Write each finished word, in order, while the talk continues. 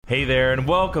Hey there, and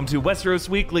welcome to Westeros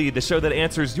Weekly, the show that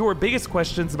answers your biggest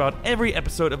questions about every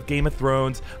episode of Game of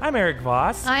Thrones. I'm Eric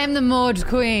Voss. I am the Maud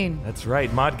Queen. That's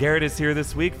right. Maude Garrett is here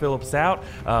this week. Philip's out.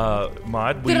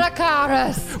 Maude,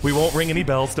 Dracarys. we won't ring any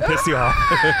bells to piss you off.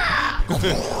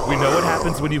 We know what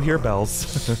happens when you hear bells.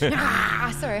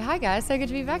 Sorry. Hi, guys. So good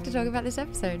to be back to talk about this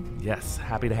episode. Yes,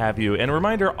 happy to have you. And a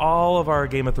reminder, all of our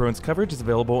Game of Thrones coverage is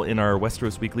available in our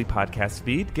Westeros Weekly podcast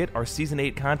feed. Get our Season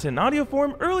 8 content in audio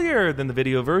form earlier than the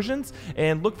video versions,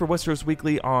 and look for Westeros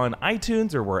Weekly on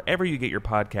iTunes or wherever you get your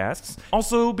podcasts.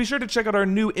 Also, be sure to check out our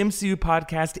new MCU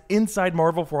podcast, Inside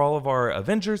Marvel, for all of our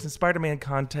Avengers and Spider-Man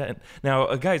content.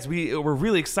 Now, guys, we're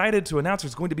really excited to announce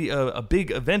there's going to be a big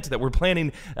event that we're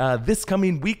planning this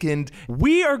coming weekend.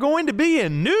 We are going to be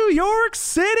in New York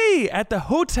City at the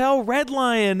Hotel Red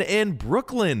Lion in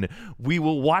Brooklyn. We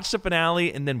will watch the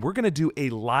finale, and then we're going to do a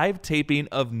live taping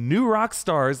of New Rock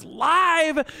Stars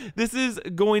live. This is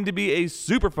going to be a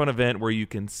super fun event where you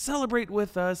can celebrate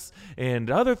with us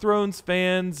and other Thrones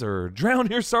fans, or drown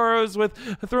your sorrows with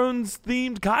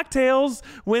Thrones-themed cocktails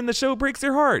when the show breaks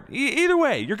your heart. Either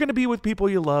way, you're going to be with people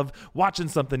you love, watching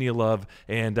something you love,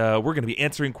 and we're going to be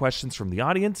answering questions from the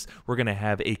audience. We're going to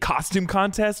have a costume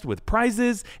contest with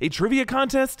prizes, a trivia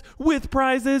contest with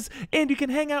prizes, and you can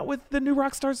hang out with the New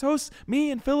Rockstars hosts, me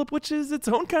and Philip, which is its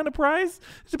own kind of prize,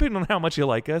 depending on how much you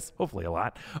like us, hopefully a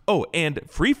lot. Oh, and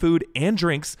free food and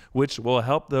drinks, which will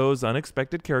help those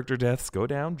unexpected character deaths go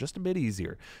down just a bit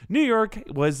easier. New York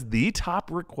was the top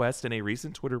request in a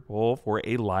recent Twitter poll for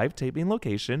a live taping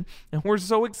location, and we're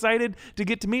so excited to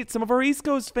get to meet some of our East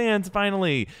Coast fans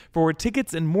finally. For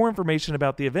tickets and more information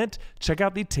about the event, check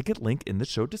out the ticket link in the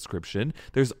show description.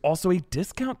 There's also a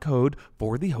discount code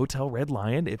for the Hotel Red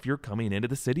Lion if you're coming into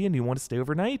the city and you want to stay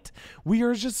overnight. We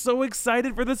are just so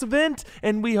excited for this event,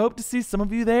 and we hope to see some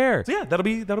of you there. So yeah, that'll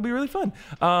be really fun.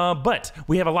 But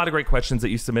we have a lot of great questions that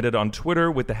you submitted on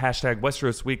Twitter with the hashtag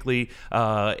Westeros Weekly,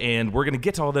 and we're going to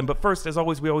get to all of them. But first, as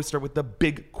always, we always start with the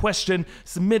big question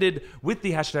submitted with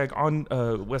the hashtag on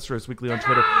Westeros Weekly on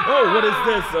Twitter. Oh, what is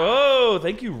this? Oh,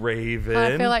 thank you, Raven.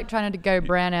 I feel like trying to go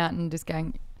brown out and just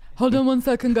going, hold on 1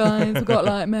 second, guys. We've got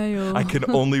like mail. I can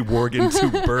only warg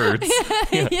into birds.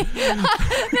 Yeah.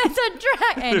 That's a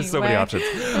drag. Anyway. There's so many options.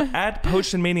 At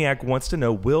Potion Maniac wants to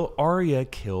know, will Arya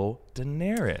kill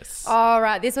Daenerys? All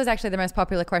right, this was actually the most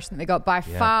popular question that we got by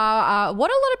far.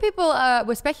 What a lot of people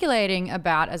were speculating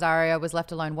about as Arya was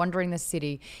left alone wandering the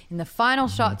city in the final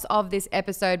shots of this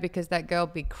episode, because that girl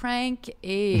be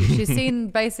cranky. She's seen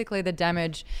basically the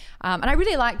damage, and I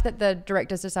really liked that the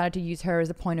directors decided to use her as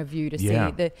a point of view to see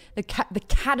the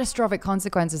catastrophic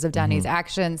consequences of Dany's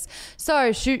actions.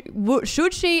 So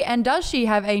should she and does she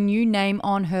have a new name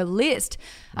on her list?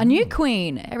 A new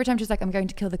queen. Every time she's like, I'm going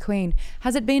to kill the queen.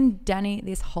 Has it been Dany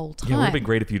this whole time? Yeah, it would have been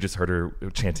great if you just heard her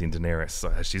chanting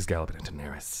Daenerys. She's galloping in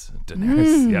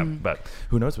Daenerys. Yeah, but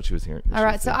who knows what she was hearing. All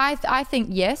right, so I think,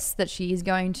 yes, that she is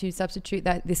going to substitute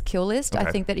this kill list. Okay.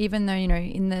 I think that even though,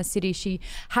 in the city she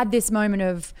had this moment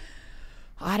of,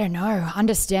 I don't know,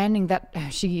 understanding that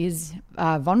she is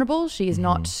vulnerable. She is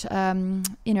not,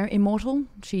 immortal.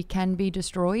 She can be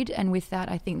destroyed. And with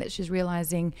that, I think that she's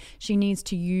realizing she needs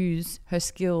to use her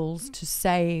skills to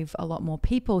save a lot more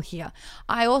people here.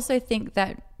 I also think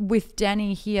that with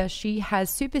Dany here, she has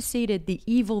superseded the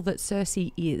evil that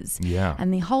Cersei is. Yeah.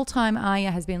 And the whole time Arya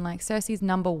has been like, Cersei's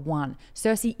number one.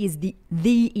 Cersei is the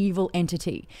evil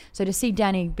entity. So to see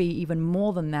Dany be even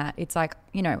more than that, it's like,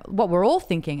 what we're all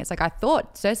thinking. It's like, I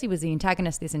thought Cersei was the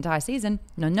antagonist this entire season.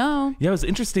 No. Yeah, it was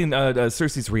interesting,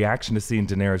 Cersei's reaction to seeing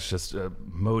Daenerys just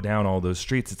mow down all those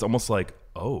streets. It's almost like,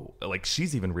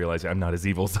 she's even realizing I'm not as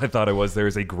evil as I thought I was. There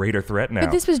is a greater threat now.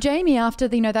 But this was Jaime after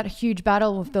that huge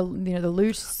battle with the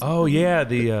loot. Oh yeah,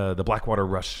 the Blackwater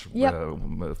Rush. Yep.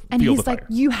 And he's like,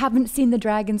 you haven't seen the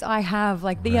dragons. I have.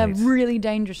 Like, they are really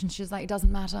dangerous. And she's like, it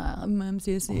doesn't matter. I'm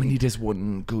Cersei. We need this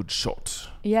one good shot.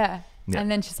 Yeah. And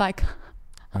then she's like,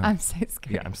 I'm so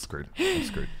screwed. Yeah, I'm screwed.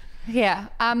 Yeah.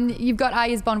 You've got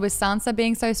Arya's bond with Sansa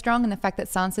being so strong, and the fact that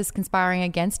Sansa's conspiring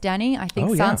against Dany. I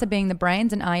think Sansa being the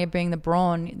brains and Arya being the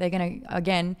brawn, they're going to,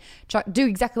 again, do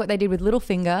exactly what they did with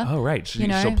Littlefinger. Oh, right.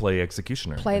 She'll play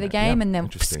executioner. Play the game and then...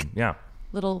 Interesting. Yeah.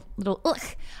 Little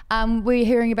we're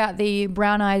hearing about the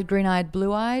brown-eyed, green-eyed,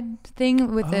 blue-eyed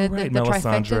thing with the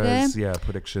trifecta there. Yeah,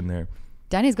 prediction there.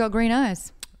 Dany's got green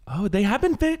eyes. Oh, they have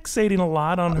been fixating a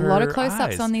lot on her. A lot of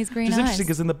close-ups on these green eyes. Which is interesting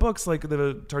because in the books, like,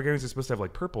 the Targaryens are supposed to have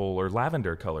like purple or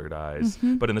lavender colored eyes,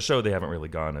 but in the show they haven't really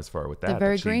gone as far with that. They're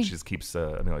very green. She just keeps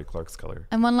Emilia Clarke's color.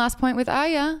 And one last point with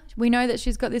Arya, we know that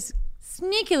she's got this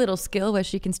sneaky little skill where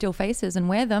she can steal faces and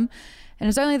wear them, and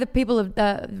it's only the people of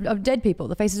dead people,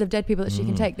 the faces of dead people that she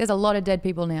can take. There's a lot of dead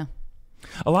people now.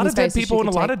 A lot whose of dead faces she people and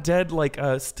a could lot take. of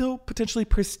dead, still potentially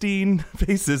pristine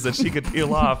faces that she could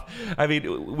peel off. I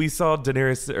mean, we saw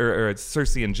Daenerys or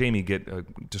Cersei and Jaime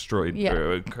get destroyed,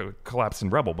 or collapsed in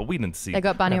rubble, but we didn't see. They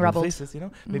got bunny what happened to rubbled. Faces, you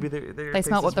know, maybe They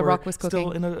smelt what the were Rock was still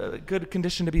cooking. in a good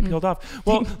condition to be peeled off.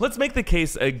 Well, let's make the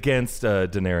case against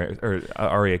Daenerys or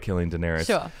Arya killing Daenerys.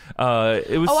 Sure.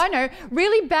 It was. Oh, I know.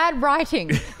 Really bad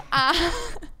writing.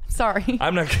 Sorry.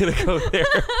 I'm not going to go there.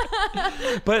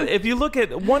 But if you look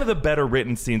at one of the better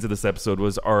written scenes of this episode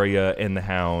was Arya and the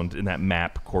Hound in that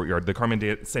map courtyard, the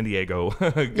Carmen San Diego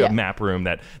map room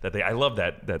that I love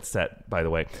that set, by the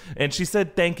way. And she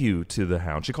said thank you to the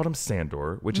Hound. She called him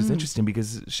Sandor, which is interesting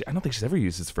because I don't think she's ever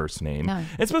used his first name. No.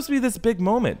 It's supposed to be this big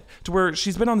moment to where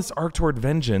she's been on this arc toward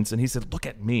vengeance, and he said, look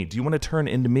at me. Do you want to turn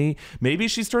into me? Maybe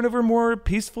she's turned over a more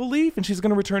peaceful leaf and she's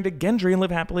going to return to Gendry and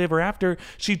live happily ever after.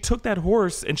 She took that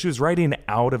horse and she was riding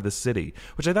out of the city,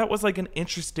 which I thought was like an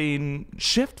interesting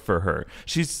shift for her.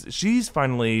 She's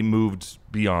finally moved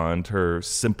beyond her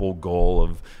simple goal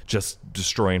of just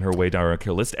destroying her way down her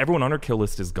kill list. Everyone on her kill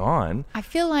list is gone. I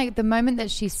feel like the moment that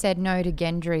she said no to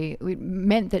Gendry, it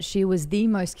meant that she was the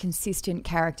most consistent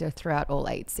character throughout all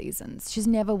 8 seasons. She's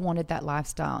never wanted that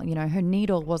lifestyle. You know, her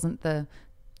needle wasn't the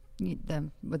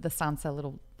with the Sansa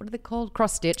little, what are they called?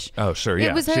 Cross stitch. Oh, sure, yeah.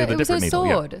 It was She her, had the it was her different needle,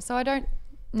 sword. So I don't.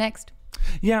 Next.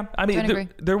 Yeah, I mean, Don't agree.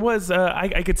 there was,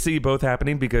 I could see both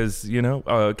happening because, you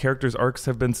know, characters' arcs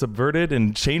have been subverted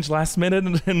and changed last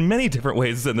minute in many different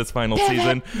ways in this final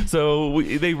season. So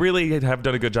they really have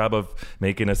done a good job of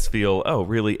making us feel, oh,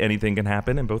 really anything can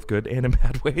happen in both good and in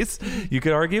bad ways, you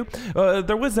could argue.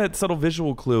 There was that subtle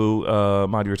visual clue,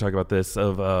 Maud, you were talking about this,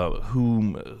 of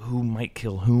who might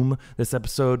kill whom this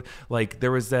episode. Like,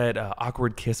 there was that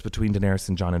awkward kiss between Daenerys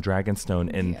and Jon and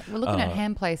Dragonstone. And We're looking at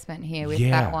hand placement here with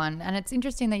that one. And it's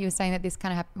interesting that you were saying that this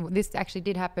kind of happened. This actually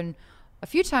did happen a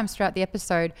few times throughout the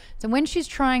episode. So when she's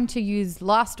trying to use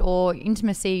lust or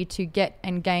intimacy to get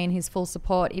and gain his full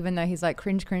support, even though he's like,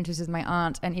 cringe, this is my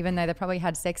aunt, and even though they probably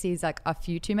had sex, he's like a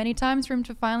few too many times for him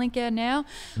to finally care now.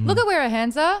 Look at where her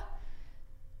hands are.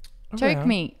 Choke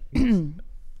me.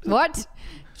 What?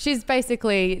 She's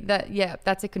basically that. Yeah,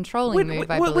 that's a controlling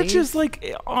move, I believe. Which is like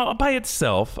by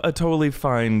itself a totally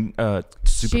fine,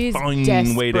 super She's fine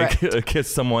desperate. way to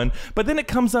kiss someone. But then it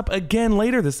comes up again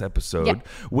later this episode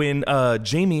when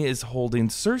Jaime is holding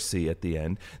Cersei at the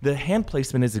end. The hand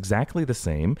placement is exactly the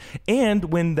same, and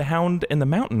when the Hound and the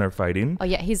Mountain are fighting. Oh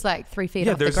yeah, he's like 3 feet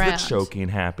off the ground. Yeah, there's the choking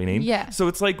happening. Yeah. So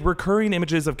it's like recurring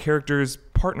images of characters,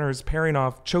 partners pairing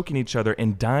off, choking each other,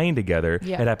 and dying together.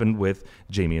 Yeah. It happened with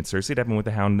Jaime and Cersei. It happened with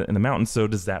the Hound and the Mountain. So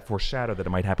does that foreshadow that it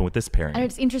might happen with this pairing? And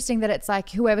it's interesting that it's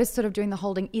like whoever's sort of doing the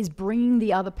holding is bringing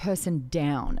the other person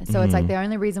down. So it's like the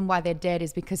only reason why they're dead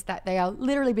is because that they are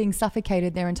literally being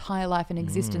suffocated their entire life and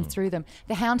existence through them.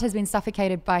 The Hound has been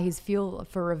suffocated by his fuel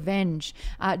for revenge.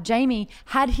 Jaime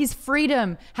had his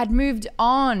freedom, had moved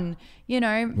on, you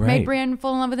know, made Brienne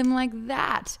fall in love with him like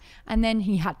that. And then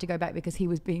he had to go back because he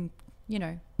was being, you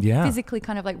know, physically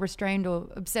kind of like restrained or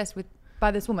obsessed with by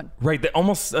this woman. Right. It's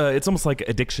almost like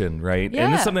addiction, right? Yeah.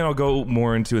 And this is something I'll go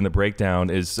more into in the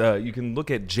breakdown is you can look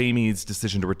at Jaime's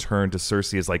decision to return to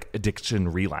Cersei as like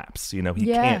addiction relapse. You know, he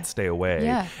can't stay away.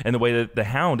 Yeah. And the way that the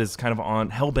Hound is kind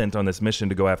of hell-bent on this mission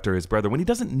to go after his brother when he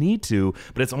doesn't need to,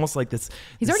 but it's almost like this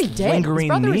He's already dead. lingering His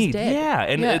brother need. is dead. Yeah.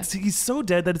 And he's so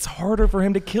dead that it's harder for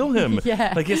him to kill him.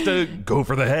 Like he has to go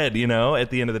for the head, you know, at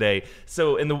the end of the day.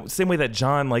 So in the same way that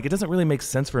Jon, like it doesn't really make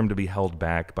sense for him to be held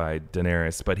back by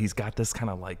Daenerys, but he's got this kind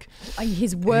of like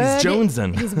his word, he's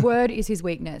jonesing. His word is his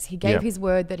weakness. He gave his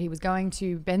word that he was going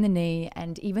to bend the knee,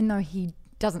 and even though he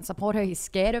doesn't support her, he's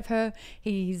scared of her,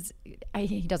 he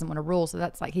doesn't want to rule, so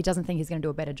that's like he doesn't think he's going to do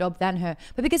a better job than her,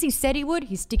 but because he said he would,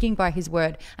 he's sticking by his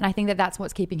word, and I think that that's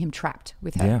what's keeping him trapped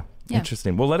with her. Yeah.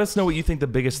 Interesting. Well, let us know what you think the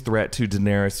biggest threat to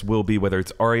Daenerys will be, whether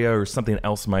it's Arya or something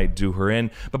else might do her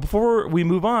in. But before we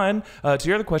move on to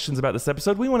your other questions about this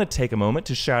episode, we want to take a moment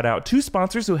to shout out 2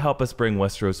 sponsors who help us bring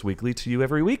Westeros Weekly to you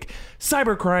every week.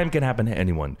 Cybercrime can happen to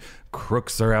anyone.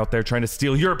 Crooks are out there trying to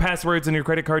steal your passwords and your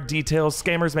credit card details.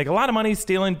 Scammers make a lot of money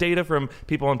stealing data from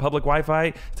people on public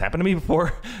Wi-Fi. It's happened to me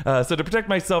before. So to protect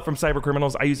myself from cyber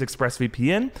criminals, I use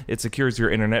ExpressVPN. It secures your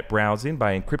internet browsing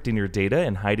by encrypting your data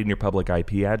and hiding your public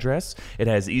IP address. iOS. It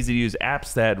has easy-to-use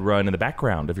apps that run in the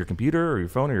background of your computer or your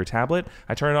phone or your tablet.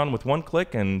 I turn it on with one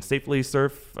click and safely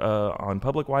surf on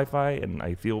public Wi-Fi, and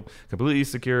I feel completely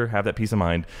secure, have that peace of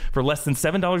mind. For less than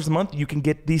 $7 a month, you can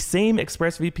get the same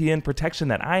ExpressVPN protection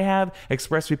that I have.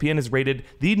 ExpressVPN is rated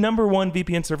the #1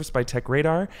 VPN service by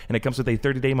TechRadar, and it comes with a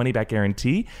 30-day money-back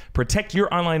guarantee. Protect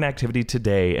your online activity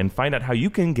today and find out how you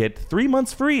can get 3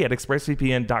 months free at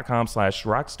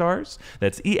expressvpn.com/rockstars.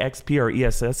 That's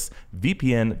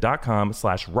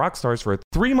expressvpn.com/rockstars for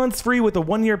 3 months free with a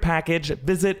 1-year package.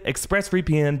 Visit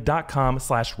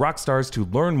expressvpn.com/rockstars to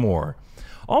learn more.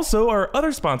 Also, our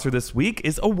other sponsor this week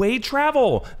is Away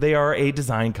Travel. They are a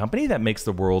design company that makes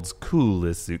the world's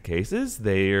coolest suitcases.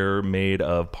 They're made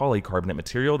of polycarbonate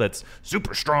material that's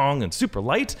super strong and super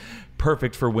light.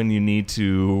 Perfect for when you need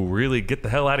to really get the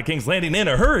hell out of King's Landing in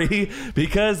a hurry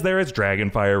because there is dragon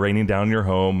fire raining down your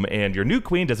home and your new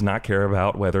queen does not care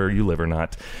about whether you live or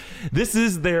not. This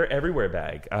is their everywhere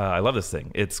bag. I love this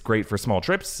thing. It's great for small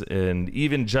trips and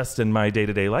even just in my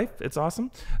day-to-day life. It's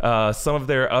awesome. Some of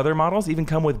their other models even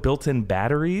come with built-in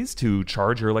batteries to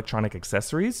charge your electronic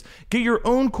accessories. Get your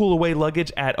own cool Away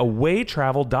luggage at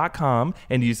awaytravel.com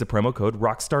and use the promo code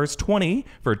ROCKSTARS20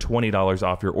 for $20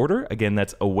 off your order. Again,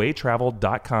 that's awaytravel.com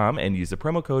and use the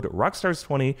promo code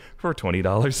ROCKSTARS20 for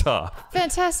 $20 off.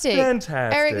 Fantastic.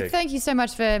 Eric, thank you so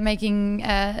much for making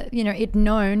it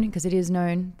known, because it is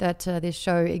known that this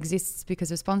show exists because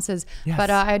of sponsors. Yes. But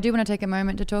I do want to take a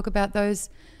moment to talk about those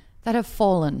that have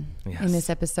fallen in this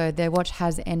episode. Their watch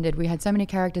has ended. We had so many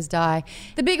characters die.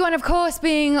 The big one, of course,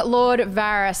 being Lord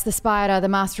Varys, the spider, the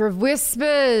master of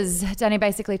whispers. Dany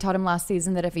basically told him last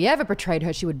season that if he ever betrayed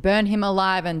her, she would burn him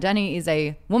alive, and Dany is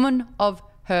a woman of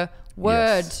her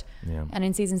word. Yes. Yeah. And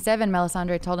in season 7,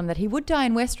 Melisandre told him that he would die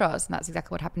in Westeros, and that's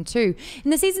exactly what happened too. In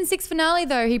the season 6 finale,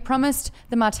 though, he promised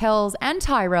the Martells and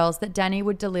Tyrells that Dany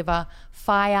would deliver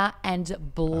fire and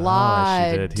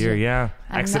blood. She did here, yeah.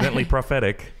 Accidentally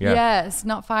prophetic. Yeah. Yes,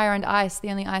 not fire and ice.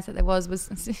 The only ice that there was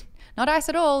not ice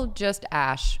at all, just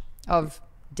ash of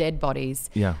dead bodies.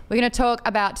 Yeah. We're going to talk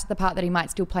about the part that he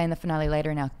might still play in the finale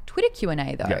later in our Twitter Q&A,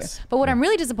 though. Yes. But what I'm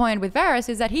really disappointed with Varys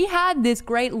is that he had this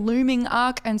great looming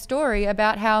arc and story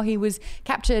about how he was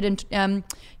captured and,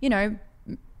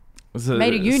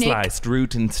 made a eunuch. Sliced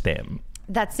root and stem.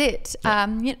 That's it.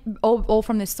 Yeah. All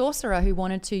from this sorcerer who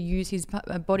wanted to use his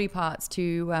body parts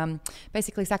to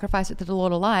basically sacrifice it to the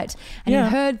Lord of Light. And he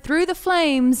heard through the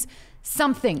flames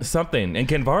something. And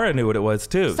Kinvara knew what it was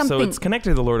too. Something. So it's connected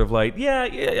to the Lord of Light.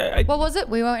 Yeah. What was it?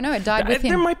 We won't know. It died with him.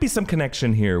 There might be some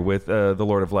connection here with the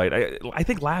Lord of Light. I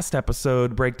think last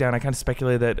episode breakdown, I kind of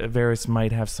speculated that Varys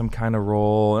might have some kind of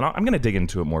role, and I'm going to dig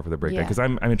into it more for the breakdown because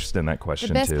I'm interested in that question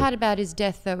too. The best part about his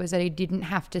death, though, was that he didn't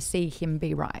have to see him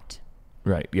be right.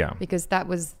 Right. Yeah. Because that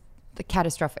was the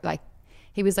catastrophic. Like,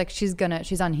 he was like, she's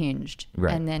unhinged.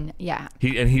 Right. And then,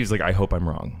 He was like, I hope I'm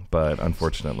wrong. But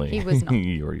unfortunately, he was not.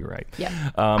 You're right. Yeah.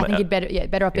 I think he'd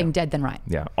better off being dead than right.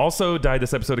 Yeah. Also died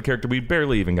this episode, a character we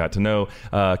barely even got to know,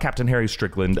 Captain Harry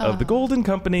Strickland of the Golden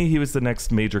Company. He was the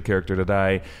next major character to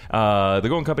die. The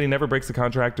Golden Company never breaks the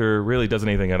contract or really does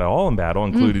anything at all in battle,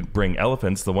 including bring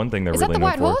elephants, the one thing they're really known for. Is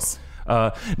that the White Horse?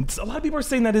 A lot of people are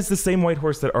saying that is the same white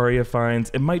horse that Arya finds.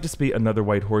 It might just be another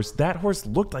white horse. That horse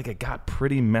looked like it got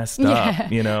pretty messed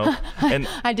up, And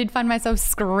I did find myself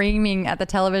screaming at the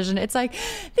television. It's like,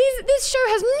 this show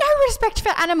has no respect for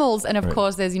animals. And of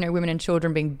course, there's, women and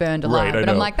children being burned alive. But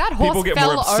I'm like, that horse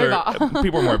fell over.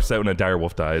 People are more upset when a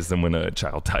direwolf dies than when a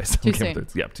child dies. Too soon.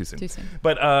 Yeah, too soon.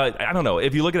 But I don't know.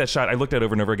 If you look at that shot, I looked at it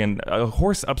over and over again. A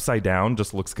horse upside down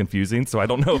just looks confusing. So I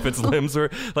don't know if its limbs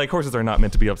are, like, horses are not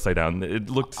meant to be upside down. It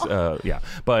looked,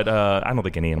 but I don't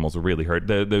think any animals were really hurt.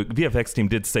 The VFX team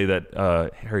did say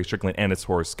that Harry Strickland and his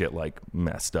horse get like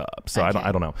messed up. So okay.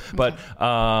 I don't know. But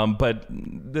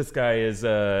this guy is.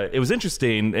 It was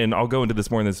interesting, and I'll go into this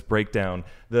more in this breakdown.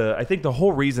 I think the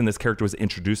whole reason this character was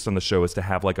introduced on the show is to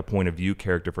have like a point of view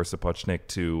character for Sapochnik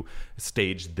to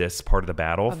stage this part of the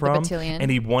battle from,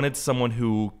 and he wanted someone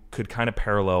who could kind of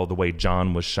parallel the way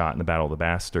Jon was shot in the Battle of the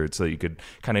Bastards, so that you could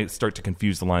kind of start to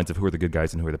confuse the lines of who are the good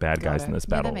guys and who are the bad guys in this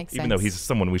battle. That makes Even sense. though he's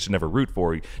someone we should never root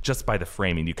for, just by the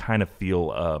framing, you kind of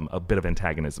feel a bit of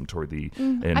antagonism toward the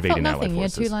invading I felt nothing. Allied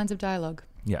forces. You had 2 lines of dialogue.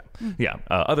 Yeah.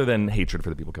 Other than hatred for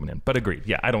the people coming in, but agreed.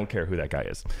 Yeah, I don't care who that guy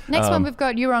is. Next one, we've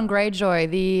got Euron Greyjoy,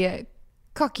 the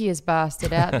cockiest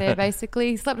bastard out there,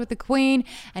 basically. He slept with the queen,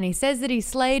 and he says that he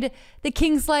slayed the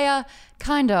Kingslayer.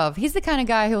 Kind of. He's the kind of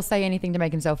guy who'll say anything to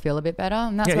make himself feel a bit better,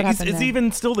 and that's what happened. Is he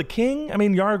even still the king? I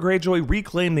mean, Yara Greyjoy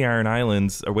reclaimed the Iron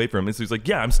Islands away from him. So he's like,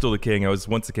 yeah, I'm still the king. I was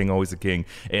once a king, always a king.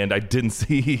 And I didn't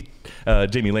see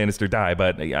Jaime Lannister die,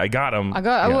 but I got him. I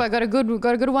got a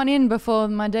good one in before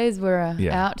my days were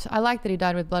out. I like that he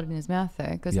died with blood in his mouth,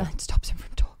 though, because that stops him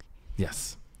from talking.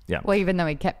 Yes. Yeah. Well, even though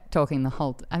he kept talking the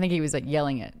whole I think he was like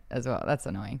yelling it as well. That's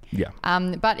annoying. Yeah.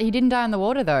 But he didn't die in the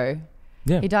water, though.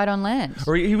 Yeah. He died on land.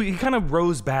 Or he kind of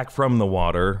rose back from the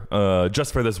water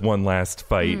just for this one last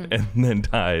fight and then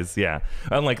dies. Yeah.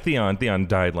 Unlike Theon. Theon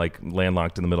died like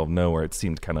landlocked in the middle of nowhere. It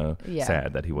seemed kind of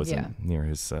sad that he wasn't near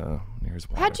his water.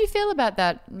 How'd you feel about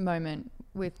that moment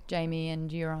with Jaime and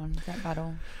Euron, that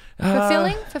battle?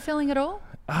 Fulfilling at all?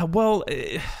 Well,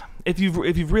 if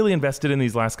you've really invested in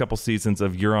these last couple seasons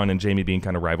of Euron and Jaime being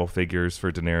kind of rival figures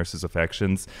for Daenerys'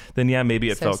 affections, then maybe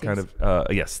it felt kind of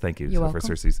yes, thank you for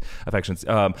Cersei's affections.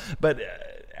 But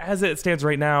as it stands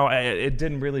right now, it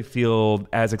didn't really feel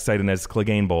as exciting as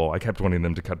Clegane Bowl. I kept wanting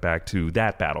them to cut back to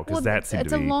that battle because that seemed to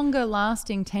be... It's a longer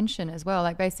lasting tension as well.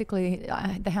 Like basically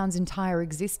the Hound's entire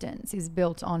existence is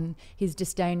built on his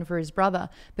disdain for his brother.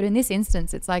 But in this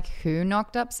instance, it's like, who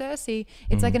knocked up Cersei?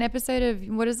 It's like an episode of,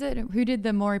 what is it? Who did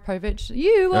the Maury Povich?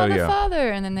 You are the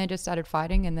father. And then they just started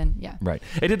fighting and then, Right.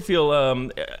 It did feel,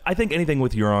 I think anything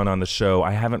with Euron on the show,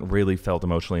 I haven't really felt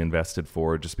emotionally invested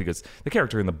for, just because the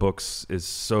character in the books is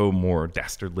so more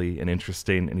dastardly and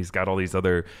interesting, and he's got all these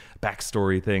other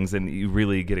backstory things, and you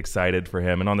really get excited for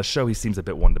him. And on the show, he seems a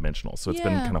bit one-dimensional, so it's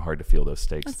been kind of hard to feel those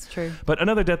stakes. That's true. But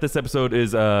another death this episode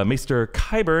is Maester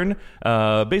Qyburn,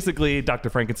 basically Dr.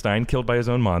 Frankenstein, killed by his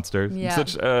own monster. Yeah.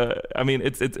 I mean,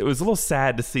 it was a little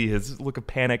sad to see his look of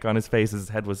panic on his face as his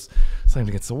head was slammed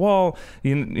against the wall.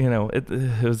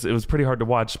 It was pretty hard to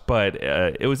watch, but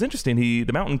it was interesting.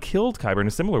 The Mountain killed Qyburn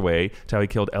a similar way to how he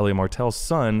killed Elia Martell's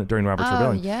son during Robert's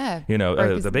Rebellion. Yeah.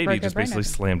 The baby just basically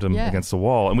slammed him against the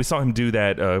wall. And we saw him do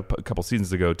that a couple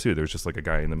seasons ago, too. There was just like a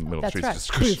guy in the middle of the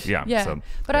street.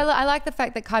 But I like the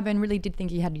fact that Qyburn really did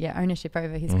think he had ownership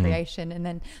over his creation. And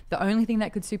then the only thing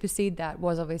that could supersede that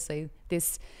was obviously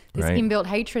this inbuilt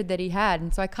hatred that he had.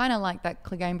 And so I kind of like that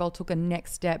Clegane Bowl took a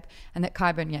next step and that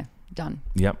Qyburn, done.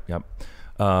 Yep.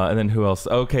 And then who else?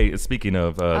 Okay, speaking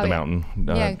of the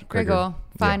Mountain. Gregor,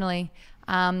 finally.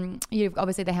 You've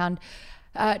obviously the Hound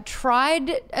tried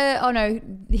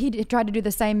he tried to do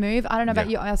the same move. I don't know about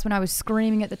you. That's when I was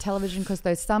screaming at the television because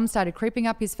those thumbs started creeping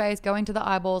up his face, going to the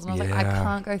eyeballs, and I was like, I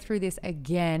can't go through this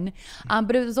again.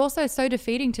 But it was also so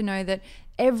defeating to know that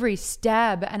every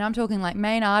stab, and I'm talking like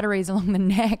main arteries along the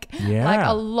neck, like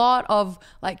a lot of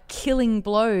like killing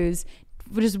blows,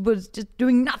 was just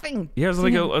doing nothing. Yeah, it was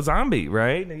like a zombie,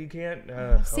 right? You can't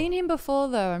I've seen him before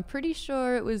though. I'm pretty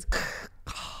sure it was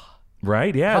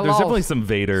right? Yeah, Hello. There's definitely some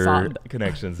Vader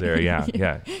connections there. Yeah.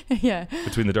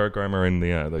 Between the dark armor and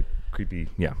the creepy.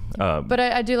 Yeah. But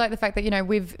I do like the fact that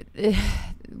we've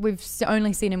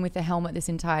only seen him with the helmet this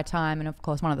entire time, and of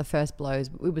course, one of the first blows,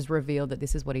 it was revealed that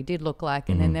this is what he did look like,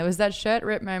 and then there was that shirt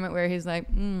rip moment where he's like,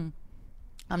 "I'm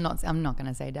not going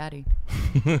to say daddy,"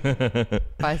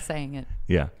 by saying it.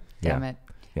 Yeah. Damn it.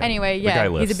 Yeah. Anyway,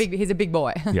 he's a big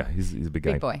boy. Yeah, he's a big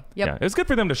guy. Big boy. Yep. Yeah, it was good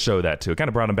for them to show that too. It kind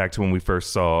of brought him back to when we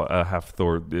first saw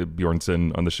Hafthor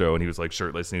Bjornsson on the show, and he was like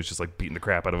shirtless and he was just like beating the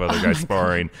crap out of other guys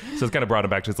sparring. So it's kind of brought him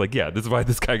back to, it's like, this is why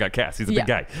this guy got cast. He's a big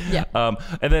guy. Yeah.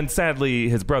 And then sadly,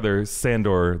 his brother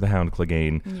Sandor the Hound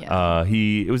Clegane. Yeah.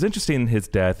 It was interesting his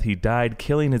death. He died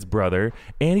killing his brother,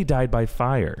 and he died by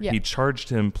fire. Yeah. He plunged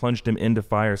him into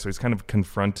fire. So he's kind of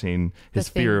confronting his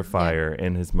fear of fire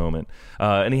in his moment.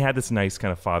 And he had this nice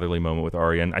kind of fatherly moment with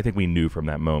Arya, and I think we knew from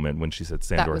that moment when she said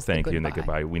Sandor thank you and then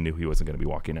goodbye, we knew he wasn't going to be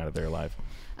walking out of there alive.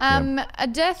 A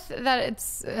death that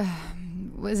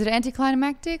was it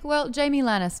anticlimactic? Well, Jaime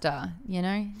Lannister,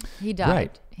 he died.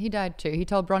 Right. He died too. He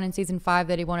told Bronn in season 5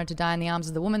 that he wanted to die in the arms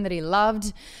of the woman that he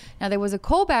loved. Now, there was a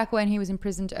callback when he was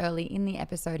imprisoned early in the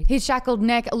episode. His shackled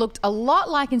neck looked a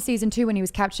lot like in season 2 when he was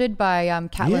captured by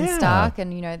Catelyn Stark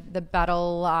and, the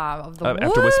battle of the woods.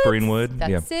 After Whispering Wood.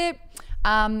 That's it.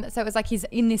 So it was like he's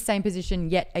in this same position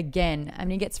yet again. I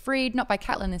mean, he gets freed, not by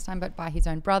Catelyn this time, but by his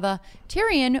own brother,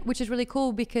 Tyrion, which is really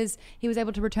cool because he was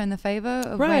able to return the favor.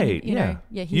 Of right, when,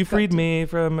 you freed me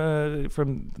from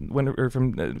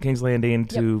King's Landing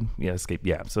to escape.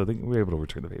 Yeah, so we were able to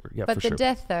return the favor. Yeah, but for sure. But the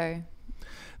death, though,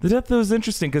 The death was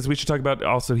interesting because we should talk about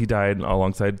also he died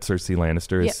alongside Cersei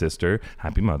Lannister, his sister.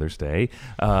 Happy Mother's Day.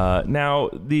 Now,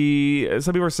 some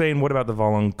people are saying, what about the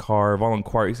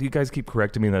Volonquar? You guys keep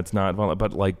correcting me that's not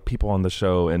but like people on the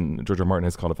show, and George R. Martin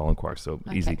has called it Volonquar, so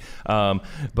easy.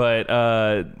 But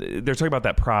they're talking about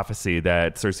that prophecy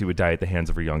that Cersei would die at the hands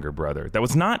of her younger brother. That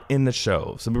was not in the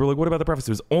show. Some people were like, what about the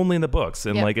prophecy? It was only in the books.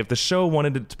 And like if the show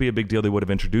wanted it to be a big deal, they would have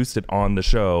introduced it on the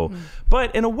show.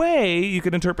 But in a way, you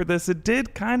could interpret this, it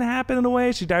did kind of happen in a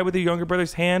way. She died with her younger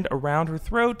brother's hand around her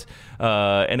throat,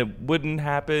 and it wouldn't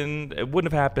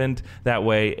have happened that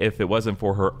way if it wasn't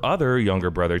for her other younger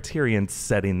brother Tyrion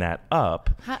setting that up.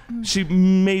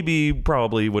 She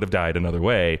probably would have died another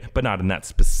way, but not in that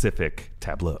specific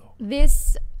tableau.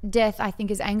 This death, I think,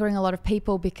 is angering a lot of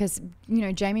people because,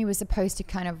 Jaime was supposed to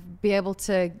kind of be able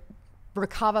to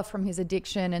recover from his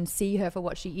addiction and see her for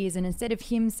what she is, and instead of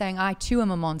him saying I too am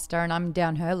a monster and I'm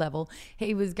down her level,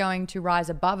 he was going to rise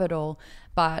above it all.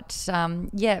 But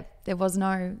there was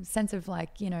no sense of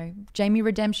Jaime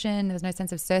redemption. There was no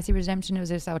sense of Cersei redemption. It was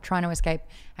just they were trying to escape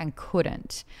and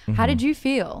couldn't. How did you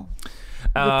feel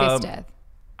with this death?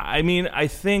 I mean, I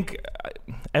think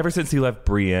ever since he left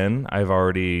Brienne, I've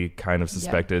already kind of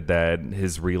suspected that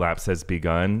his relapse has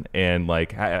begun. And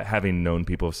having known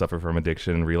people who suffer from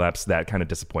addiction and relapse, that kind of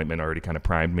disappointment already kind of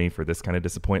primed me for this kind of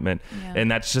disappointment. Yeah. And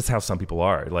that's just how some people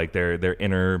are. Like their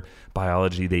inner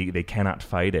biology, they cannot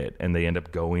fight it. And they end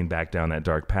up going back down that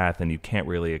dark path. And you can't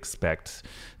really expect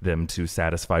them to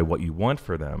satisfy what you want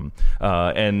for them.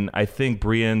 And I think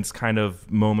Brienne's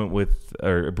moment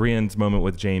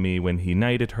with Jaime when he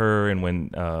knighted her and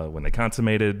when they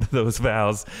consummated those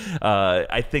vows,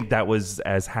 I think that was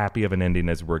as happy of an ending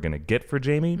as we're going to get for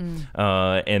Jaime.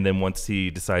 And then once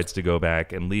he decides to go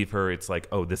back and leave her, it's like,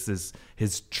 oh, this is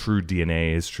his true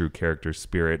DNA, his true character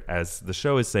spirit, as the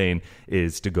show is saying,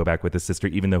 is to go back with his sister,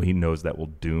 even though he knows that will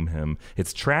doom him.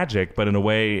 It's tragic, but in a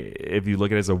way, if you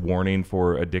look at it as a warning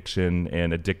for addiction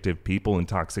and addictive people and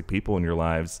toxic people in your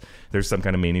lives, there's some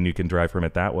kind of meaning you can derive from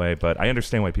it that way. But I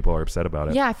understand why people are upset about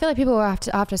it. Yeah, I feel like people were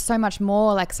after so much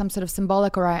more, like some sort of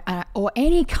symbolic or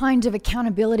any kind of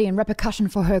accountability and repercussion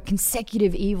for her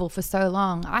consecutive evil for so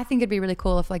long. I think it'd be really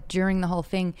cool if during the whole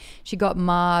thing she got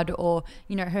marred or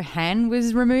her hand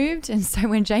was removed, and so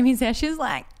when Jaime's there, she's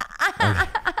like,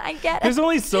 I get it. There's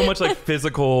only so much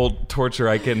physical torture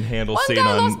I can handle. One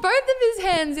guy lost both of his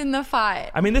hands in the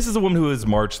fight. I mean, this is a woman who has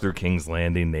marched through King's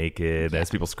Landing naked as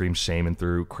people scream shame and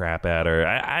threw crap at her.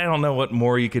 I don't know what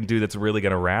more you can do that's really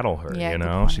going to rattle her.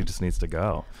 She just needs to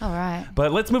go. All right.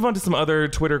 But let's move on to some other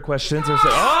Twitter questions.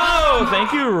 Oh,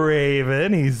 thank you,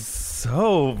 Raven. He's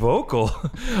so vocal.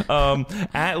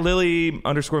 At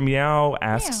Lily_meow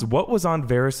asks, what was on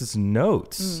Varys'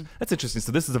 notes? That's interesting.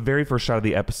 So this is the very first shot of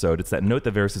the episode. It's that note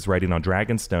that Varys is writing on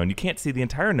Dragonstone. You can't see the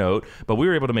entire note, but we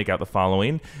were able to make out the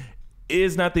following.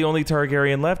 Is not the only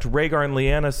Targaryen left. Rhaegar and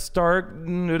Lyanna Stark,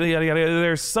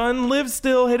 their son lives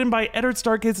still, hidden by Eddard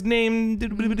Stark. His name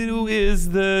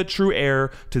is the true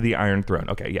heir to the Iron Throne.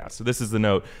 Okay, yeah. So this is the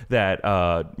note that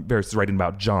Varys is writing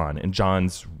about Jon and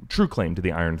Jon's true claim to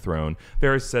the Iron Throne.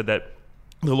 Varys said that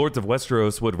the Lords of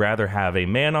Westeros would rather have a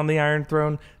man on the Iron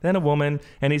Throne than a woman,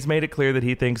 and he's made it clear that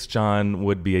he thinks Jon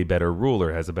would be a better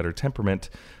ruler, has a better temperament.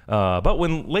 But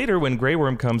when Grey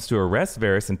Worm comes to arrest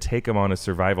Varys and take him on a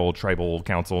survival tribal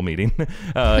council meeting,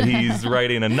 he's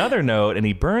writing another note and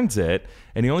he burns it,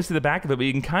 and you only see the back of it, but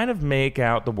you can kind of make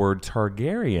out the word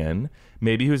Targaryen.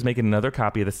 Maybe he was making another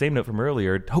copy of the same note from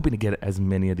earlier, hoping to get as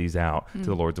many of these out to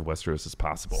the Lords of Westeros as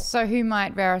possible. So who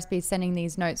might Varys be sending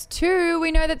these notes to?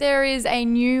 We know that there is a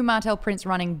new Martell Prince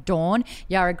running Dawn.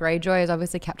 Yara Greyjoy has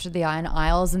obviously captured the Iron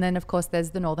Isles. And then, of course, there's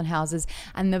the Northern Houses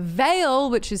and the Vale,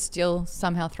 which is still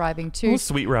somehow thriving too. Oh,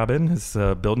 Sweet Robin is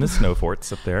building his snow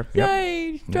forts up there.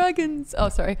 Yay, dragons. Oh,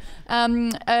 sorry.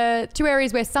 Two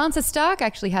areas where Sansa Stark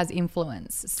actually has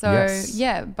influence. So,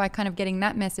 by kind of getting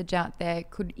that message out there,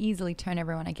 could easily turn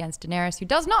everyone against Daenerys, who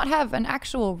does not have an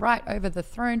actual right over the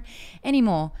throne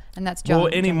anymore, and that's Jon. Well,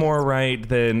 any more right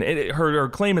than her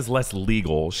claim is less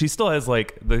legal. She still has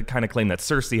the kind of claim that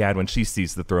Cersei had when she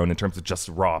seized the throne in terms of just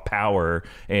raw power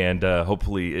and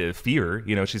hopefully fear.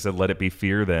 She said, "Let it be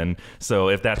fear." Then, so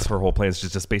if that's her whole plan, is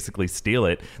just basically steal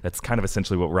it. That's kind of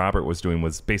essentially what Robert was doing.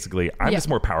 Was basically, I'm just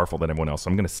more powerful than everyone else, so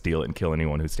I'm going to steal it and kill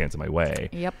anyone who stands in my way.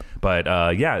 Yep. But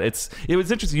it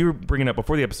was interesting. You were bringing up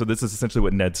before the episode. This is essentially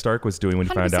what Ned Stark was doing when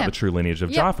he found out the true lineage of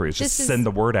Joffrey. It's just send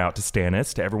the word out to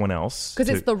Stannis, to everyone else. Because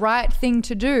it's the right thing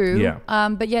to do. Yeah.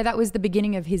 But that was the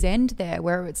beginning of his end there,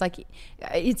 where it's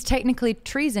it's technically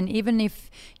treason, even if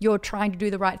you're trying to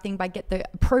do the right thing by get the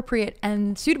appropriate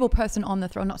and suitable person on the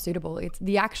throne. Not suitable, it's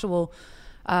the actual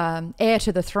heir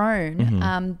to the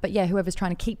throne. But yeah, whoever's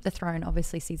trying to keep the throne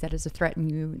obviously sees that as a threat,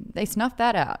 and they snuff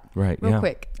that out real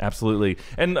quick. Absolutely.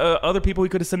 And other people we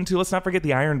could have sent it to, let's not forget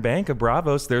the Iron Bank of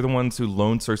Braavos. They're the ones who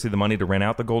loaned Cersei the money to rent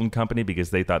out the Golden Company because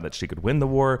they thought that she could win the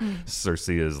war.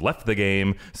 Cersei has left the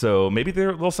game, so maybe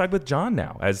they'll side with Jon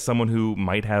now as someone who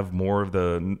might have more of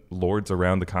the lords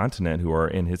around the continent who are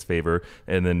in his favor,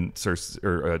 and then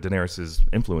Daenerys'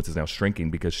 influence is now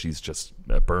shrinking because she's just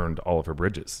burned all of her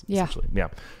bridges. Essentially. Yeah.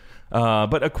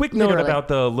 But a quick note about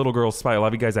the little girl spy. A lot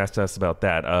of you guys asked us about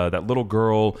that. That little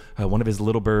girl, one of his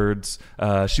little birds,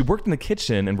 she worked in the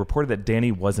kitchen and reported that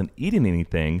Dany wasn't eating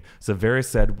anything. So Varys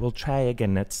said, "We'll try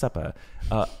again at supper."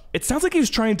 It sounds like he was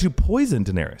trying to poison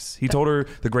Daenerys. He told her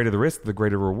the greater the risk, the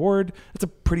greater reward. It's a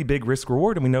pretty big risk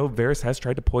reward. And we know Varys has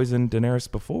tried to poison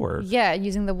Daenerys before. Yeah,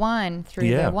 using the wine through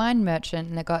the wine merchant,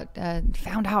 and it got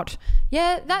found out.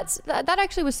 Yeah, that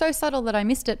actually was so subtle that I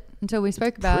missed it until we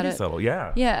spoke about it. Pretty subtle,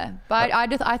 yeah. Yeah, but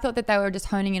I thought that they were just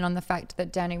honing in on the fact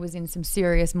that Dany was in some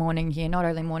serious mourning here. Not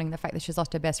only mourning the fact that she's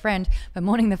lost her best friend, but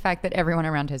mourning the fact that everyone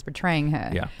around her is betraying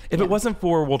her. Yeah. If it wasn't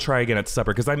for "we'll try again at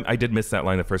supper," because I did miss that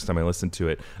line the first time I listened to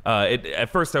it.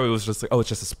 At first I was just like, oh, it's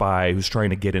just a spy who's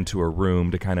trying to get into her room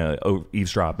to kind of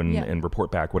eavesdrop and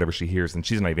report back whatever she hears, and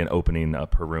she's not even opening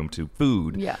up her room to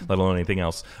food, let alone anything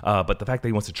else. But the fact that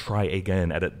he wants to try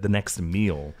again at the next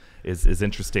meal is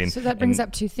interesting. So that brings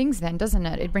up two things then, doesn't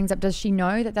it? It brings up, does she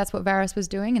know that that's what Varys was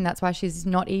doing and that's why she's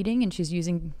not eating and she's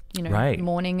using,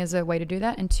 mourning as a way to do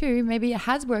that? And two, maybe it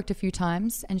has worked a few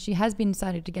times and she has been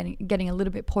decided to getting a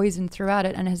little bit poisoned throughout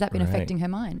it, and has that been affecting her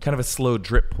mind? Kind of a slow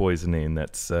drip poisoning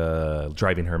that's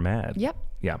driving her mad. Yep.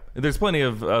 Yeah, there's plenty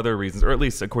of other reasons, or at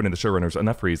least according to the showrunners,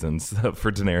 enough reasons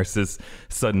for Daenerys'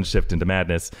 sudden shift into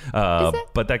madness.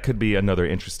 But that could be another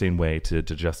interesting way to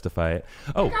justify it.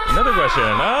 Oh, another question.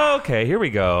 Okay, here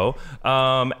we go.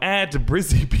 At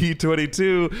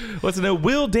BrizzyP22 wants to know,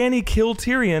 will Dany kill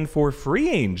Tyrion for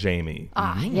freeing Jaime?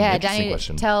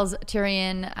 Dany tells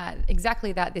Tyrion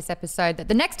exactly that this episode, that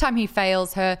the next time he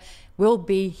fails her will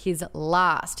be his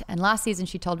last. And last season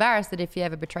she told Varys that if he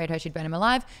ever betrayed her, she'd burn him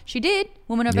alive. She did.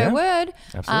 Woman of her word.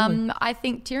 Absolutely. I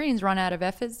think Tyrion's run out of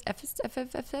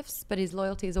FFs, but his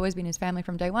loyalty has always been his family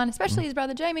from day one, especially his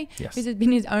brother Jaime, who's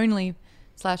been his only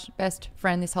 / best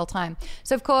friend this whole time.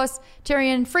 So of course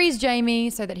Tyrion frees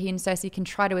Jaime so that he and Cersei can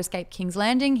try to escape King's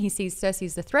Landing. He sees Cersei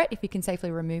as the threat. If he can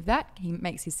safely remove that, he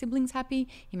makes his siblings happy.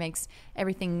 He makes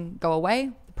everything go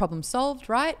away. The problem's solved,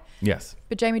 right? Yes.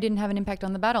 But Jaime didn't have an impact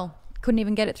on the battle. Couldn't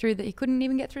even get it through. He couldn't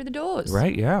even get through the doors.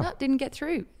 Right. Yeah. No, didn't get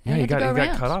through. Yeah. He got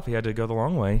cut off. He had to go the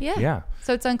long way. Yeah.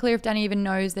 So it's unclear if Dany even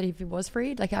knows that if he was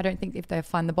freed. Like, I don't think if they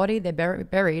find the body, they're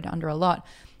buried under a lot.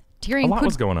 A lot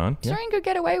was going on. Tyrion could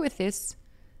get away with this,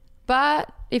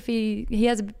 but if he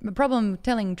has a problem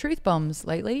telling truth bombs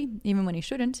lately, even when he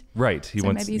shouldn't. Right.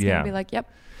 Maybe he's going to be like, yep.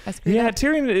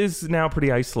 Tyrion is now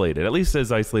pretty isolated, at least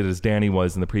as isolated as Dany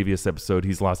was in the previous episode.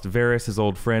 He's lost Varys, his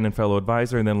old friend and fellow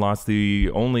advisor, and then lost the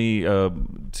only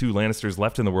two Lannisters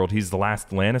left in the world. He's the last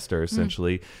Lannister,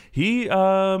 essentially. He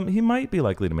might be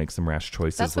likely to make some rash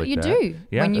choices. That's what you do.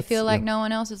 When you feel like no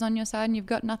one else is on your side and you've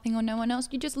got nothing or no one else,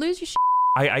 you just lose your shit.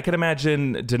 I can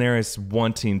imagine Daenerys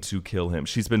wanting to kill him.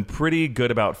 She's been pretty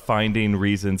good about finding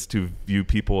reasons to view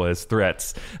people as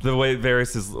threats. The way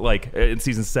Varys is, like, in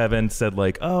season 7 said,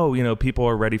 like, oh, people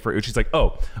are ready for it. She's like,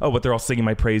 oh, but they're all singing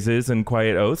my praises and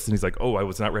quiet oaths. And he's like, oh, I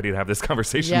was not ready to have this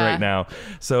conversation right now.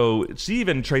 So she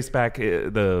even traced back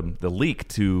the leak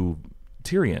to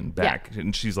Tyrion back,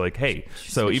 and she's like, hey,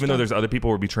 so even though there's other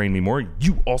people who are betraying me more,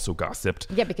 you also gossiped.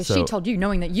 Yeah, because she told you,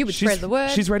 knowing that you would spread the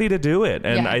word. She's ready to do it.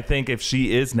 And I think if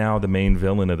she is now the main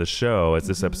villain of the show, as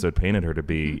this episode painted her to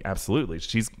be, absolutely,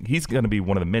 he's going to be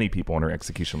one of the many people on her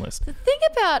execution list. The thing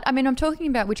about, I'm talking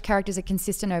about which characters are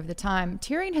consistent over the time.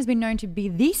 Tyrion has been known to be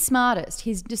the smartest.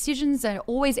 His decisions are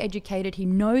always educated. He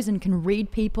knows and can read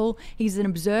people. He's an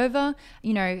observer.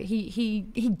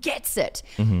 He gets it.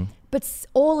 But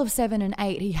all of 7 and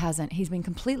 8, he hasn't. He's been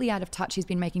completely out of touch. He's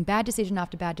been making bad decision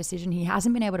after bad decision. He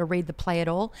hasn't been able to read the play at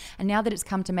all. And now that it's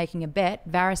come to making a bet,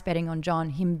 Varys betting on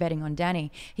Jon, him betting on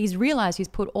Dany, he's realized he's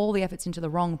put all the efforts into the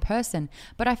wrong person.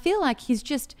 But I feel like he's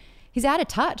out of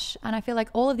touch. And I feel like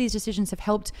all of these decisions have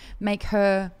helped make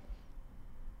her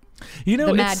You know,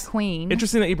 the it's Mad Queen.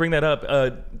 Interesting that you bring that up.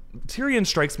 Tyrion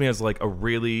strikes me as like a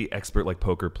really expert like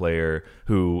poker player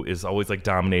who is always like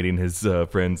dominating his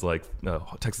friends like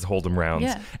Texas Hold'em rounds.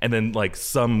 Yeah. And then like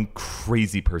some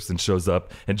crazy person shows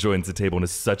up and joins the table and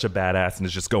is such a badass and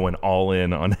is just going all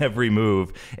in on every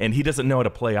move. And he doesn't know how to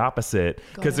play opposite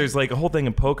because there's like a whole thing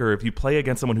in poker. If you play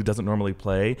against someone who doesn't normally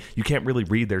play, you can't really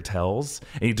read their tells,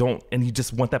 and you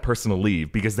just want that person to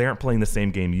leave because they aren't playing the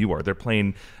same game you are. They're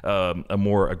playing a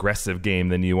more aggressive game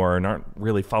than you are and aren't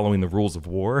really following the rules of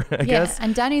war, I guess.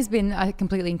 And Dany's been a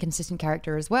completely inconsistent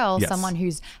character as well. Yes. Someone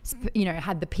who's,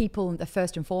 had the people in the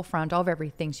first and forefront of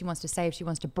everything. She wants to save. She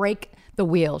wants to break the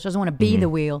wheel. She doesn't want to be the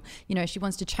wheel. She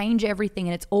wants to change everything,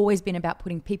 and it's always been about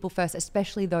putting people first,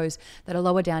 especially those that are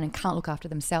lower down and can't look after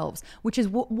themselves, which is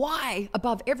why,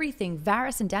 above everything,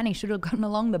 Varys and Dany should have gotten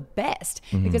along the best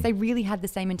because they really had the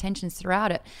same intentions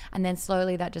throughout it. And then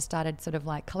slowly that just started sort of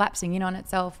like collapsing in on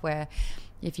itself, where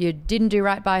if you didn't do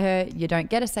right by her, you don't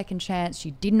get a second chance.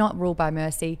 She did not rule by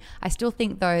mercy. I still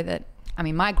think, though, that,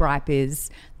 my gripe is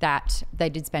that they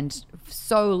did spend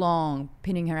so long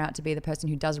pinning her out to be the person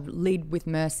who does lead with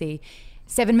mercy.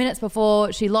 7 minutes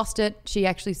before she lost it, she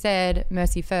actually said,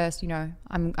 mercy first,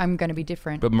 I'm going to be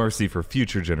different. But mercy for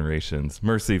future generations.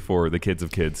 Mercy for the kids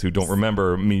of kids who don't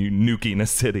remember me nuking a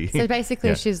city. So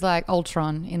basically she's like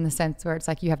Ultron in the sense where it's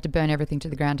like you have to burn everything to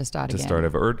the ground to start again.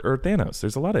 Or Thanos.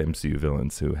 There's a lot of MCU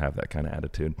villains who have that kind of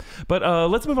attitude. But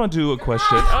let's move on to a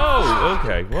question. Oh,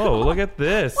 okay. Whoa, look at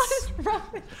this. What is wrong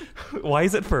with you? Why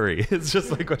is it furry? It's just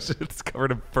like a question. It's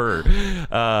covered in fur.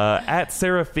 At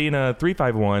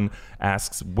Serafina351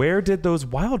 asks, where did those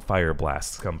wildfire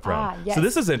blasts come from? Yes. So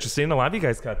this is interesting. A lot of you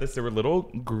guys caught this. There were little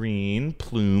green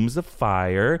plumes of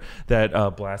fire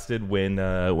that blasted when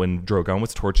Drogon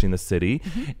was torching the city.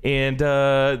 And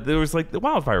there was like the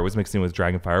wildfire was mixing with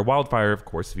dragonfire. Wildfire, of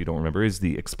course, if you don't remember, is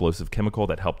the explosive chemical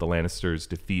that helped the Lannisters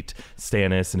defeat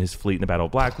Stannis and his fleet in the Battle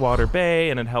of Blackwater Bay,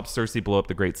 and it helped Cersei blow up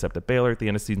the Great Sept of Baelor at the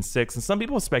end of season 6. And some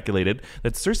people have speculated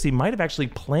that Cersei might have actually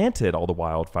planted all the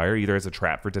wildfire either as a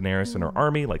trap for Daenerys and her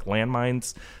army, like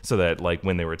landmines, so that like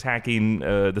when they were attacking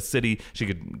the city, she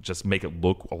could just make it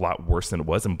look a lot worse than it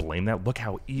was and blame that. Look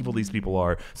how evil these people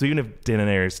are. So even if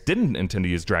Daenerys didn't intend to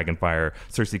use Dragonfire,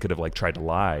 Cersei could have like tried to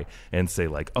lie and say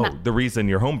like, the reason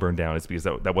your home burned down is because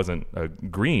that wasn't a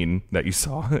green that you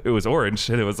saw. It was orange,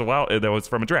 and it was that was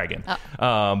from a dragon.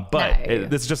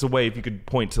 This is just a way, if you could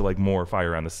point to like more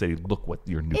fire around the city, look what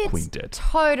your new queen did.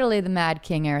 Totally the Mad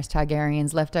King Aerys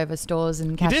Targaryen's leftover stores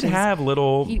and caches. He did have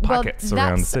little pockets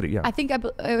around the city. Yeah, I think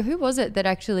who was it that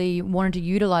actually wanted to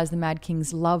utilize the Mad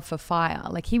King's love for fire?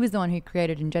 Like he was the one who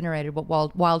created and generated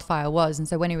what wildfire was. And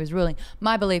so when he was ruling,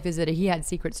 my belief is that he had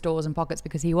secret stores and pockets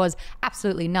because he was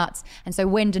absolutely nuts. And so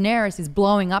when Daenerys is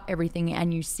blowing up everything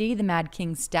and you see the Mad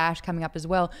King's stash coming up as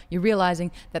well, you're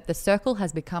realizing that the circle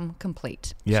has become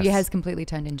complete. Yes. She has completely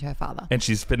turned into her father. And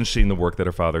she's finishing the work that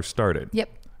her father started. Yep.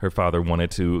 Her father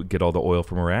wanted to get all the oil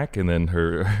from Iraq, and then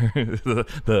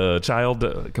the child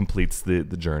completes the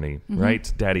journey,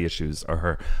 right? Daddy issues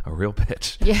are a real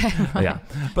bitch. Yeah. Right. Yeah.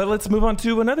 But let's move on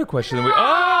to another question.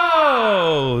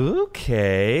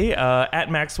 Okay.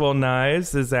 At Maxwell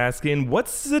Knives is asking,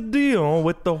 what's the deal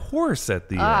with the horse at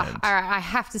the end? All right, I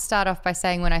have to start off by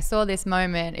saying when I saw this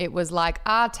moment, it was like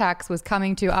Artax was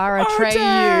coming to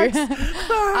Aratreyu.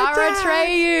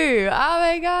 Aratreyu. Oh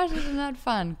my gosh, isn't that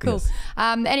fun? Cool.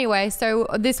 Yes. Anyway, so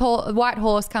this white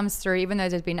horse comes through, even though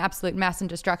there's been absolute mass and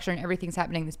destruction, everything's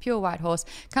happening. This pure white horse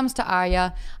comes to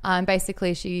Arya.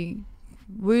 Basically, she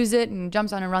woos it and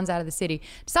jumps on and runs out of the city.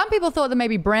 Some people thought that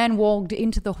maybe Bran walked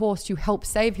into the horse to help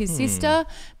save his sister.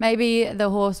 Maybe the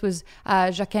horse was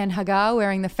Jaqen Hagar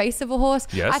wearing the face of a horse.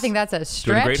 Yes. I think that's a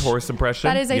stretch. Doing a great horse impression.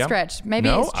 That is a stretch. Maybe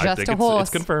it's just a horse.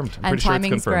 It's confirmed. I'm and pretty sure it's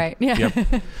timing's confirmed. Great. Yeah.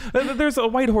 Yep. There's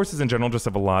white horses in general just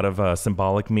have a lot of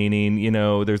symbolic meaning.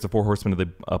 There's the 4 horsemen of the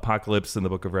apocalypse in the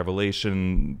book of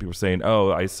Revelation. People are saying,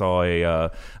 I saw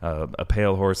a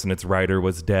pale horse and its rider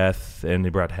was death and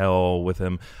he brought hell with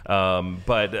him.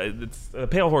 But a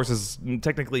pale horse is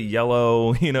technically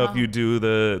yellow, if you do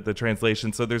the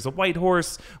translation. So there's a white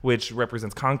horse, which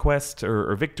represents conquest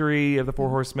or victory of the 4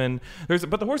 horsemen.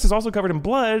 But the horse is also covered in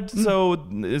blood. So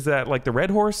is that like the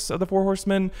red horse of the 4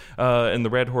 horsemen? And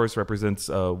the red horse represents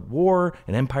war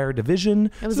and empire division.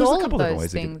 It was so all of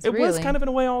those things, It was kind of in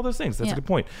a way all those things. That's a good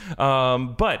point.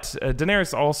 But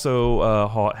Daenerys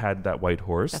also had that white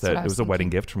horse. It was a wedding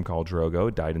gift from Khal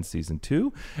Drogo. Died in season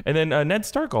 2. And then Ned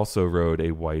Stark also rode rode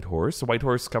a white horse. A white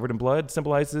horse covered in blood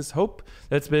symbolizes hope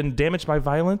that's been damaged by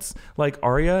violence, like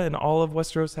Arya and all of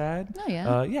Westeros had. Oh,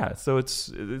 yeah. Yeah, so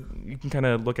you can kind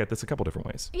of look at this a couple different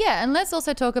ways. Yeah, and let's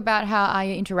also talk about how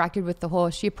Arya interacted with the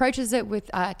horse. She approaches it with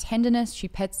tenderness. She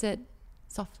pets it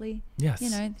softly. Yes. You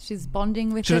know, she's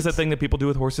bonding with She it. does that thing that people do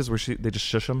with horses where they just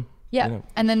shush them. Yeah. You know,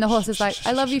 and then the horse is like,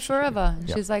 I love you forever. And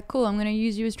yeah. she's like, cool, I'm going to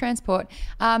use you as transport.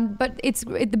 But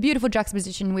the beautiful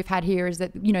juxtaposition we've had here is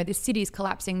that, you know, this city is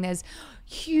collapsing. There's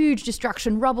huge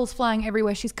destruction, rubble's flying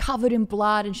everywhere. She's covered in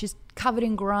blood and she's covered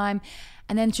in grime.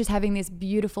 And then she's having this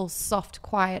beautiful, soft,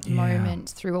 quiet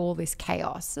moment through all this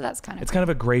chaos. So that's kind of It's kind of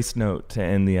a grace note to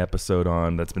end the episode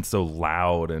on that's been so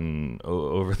loud and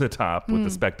over the top with the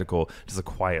spectacle. Just a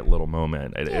quiet little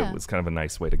moment. It was kind of a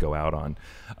nice way to go out on.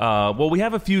 Well, we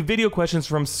have a few video questions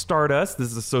from Stardust. This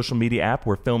is a social media app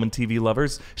where film and TV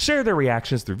lovers share their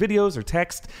reactions through videos or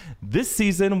text. This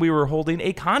season, we were holding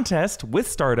a contest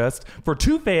with Stardust for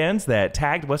 2 fans that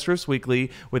tagged Westeros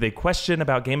Weekly with a question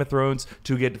about Game of Thrones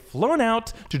to get flown out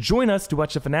to join us to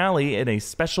watch the finale in a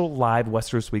special live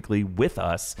Westeros Weekly with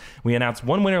us. We announced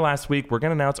 1 winner last week. We're going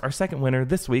to announce our 2nd winner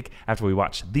this week after we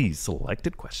watch these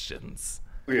selected questions.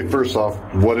 Okay, first off,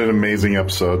 what an amazing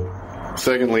episode.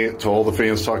 Secondly, to all the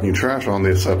fans talking trash on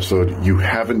this episode, you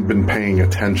haven't been paying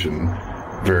attention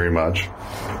very much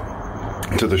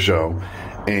to the show.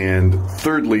 And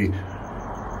thirdly,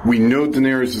 we know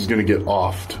Daenerys is going to get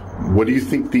offed. What do you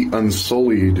think the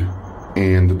Unsullied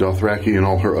and Dothraki and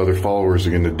all her other followers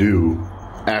are going to do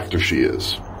after she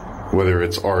is? Whether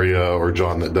it's Arya or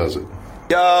Jon that does it.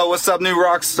 Yo, what's up, new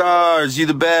rock stars? You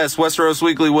the best. Westeros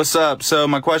Weekly, what's up? So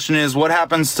my question is, what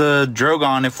happens to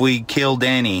Drogon if we kill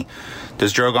Dany?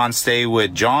 Does Drogon stay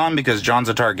with Jon because Jon's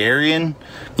a Targaryen?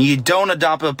 You don't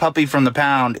adopt a puppy from the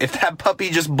pound if that puppy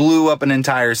just blew up an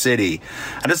entire city.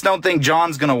 I just don't think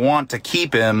Jon's gonna want to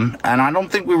keep him, and I don't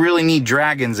think we really need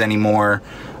dragons anymore.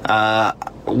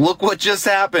 Look what just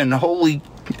happened. Holy...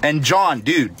 And Jon,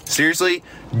 dude, seriously,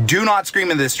 do not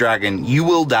scream at this dragon. You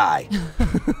will die.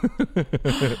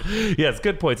 Yes,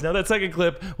 good points. Now, that second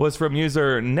clip was from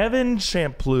user Nevin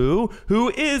Champlew, who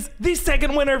is the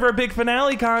 2nd winner of our big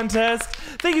finale contest.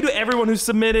 Thank you to everyone who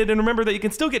submitted. And remember that you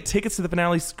can still get tickets to the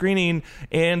finale screening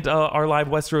and our live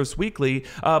Westeros Weekly.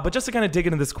 But just to kind of dig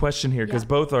into this question here, because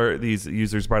both these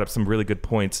users brought up some really good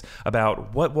points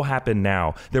about what will happen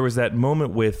now. There was that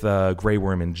moment with Grey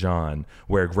Worm and Jon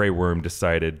where Grey Worm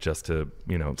decided just to,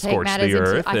 scorch the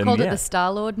earth. I called it the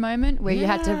Star-Lord moment where you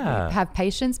had to have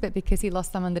patience, but because he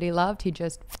lost someone that he loved, he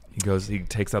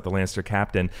takes out the Lannister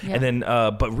captain. And then,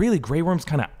 but really, Grey Worm's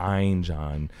kind of eyeing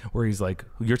Jon, where he's like,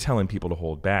 you're telling people to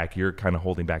hold back. You're kind of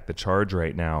holding back the charge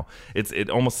right now. It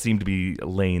almost seemed to be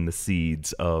laying the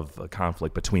seeds of a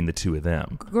conflict between the two of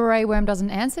them. Grey Worm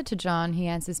doesn't answer to Jon. He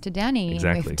answers to Dany.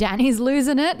 Exactly. If Dany's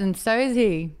losing it, and so is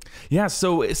he. Yeah,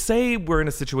 so say we're in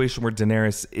a situation where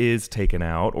Daenerys is taken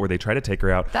out, or they try to take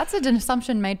her out. That's an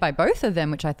assumption made by both of them,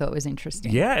 which I thought was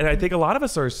interesting. Yeah, and I think a lot of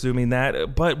us are assuming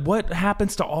that. But what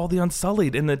happens to all the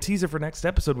Unsullied? In the teaser for next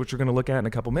episode, which we're going to look at in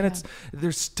a couple minutes,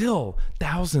 there's still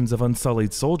thousands of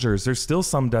Unsullied soldiers. There's still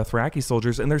some Dothraki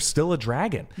soldiers, and there's still a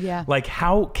dragon. Yeah. Like,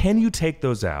 how can you take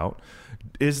those out?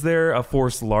 Is there a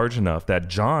force large enough that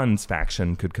Jon's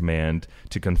faction could command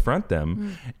to confront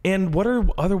them? And what are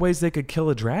other ways they could kill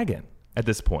a dragon at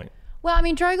this point? Well, I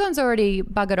mean, Drogon's already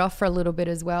buggered off for a little bit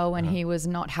as well when he was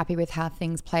not happy with how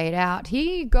things played out.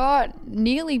 He got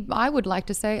nearly, I would like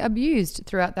to say, abused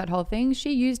throughout that whole thing.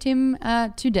 She used him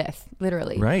to death,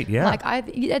 literally. Right, yeah. Like, I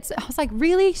was like,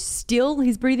 really? Still?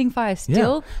 He's breathing fire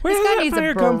still? Yeah. Where This did guy that needs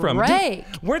fire a come from? break.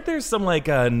 Weren't there some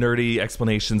nerdy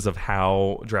explanations of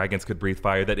how dragons could breathe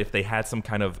fire, that if they had some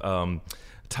kind of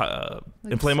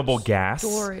inflammable gas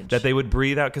that they would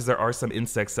breathe out, because there are some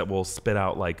insects that will spit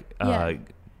out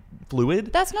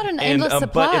fluid. That's not an endless But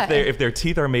supply. if their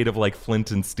teeth are made of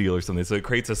flint and steel or something, so it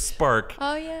creates a spark.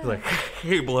 Oh yeah. Like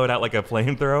you blow it out like a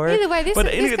flamethrower. Either way, this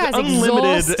guy's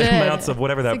unlimited exhausted. amounts of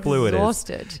whatever that fluid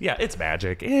exhausted. is. Yeah, it's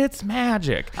magic. It's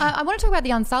magic. I want to talk about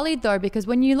the Unsullied though, because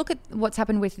when you look at what's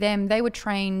happened with them, they were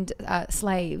trained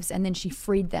slaves, and then she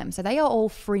freed them. So they are all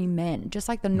free men, just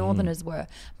like the Northerners were.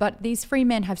 But these free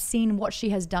men have seen what she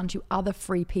has done to other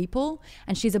free people,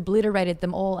 and she's obliterated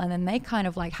them all. And then they kind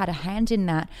of had a hand in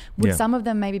that. Would some of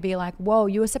them maybe be like, whoa,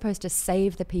 you were supposed to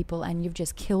save the people and you've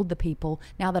just killed the people.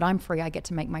 Now that I'm free, I get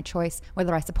to make my choice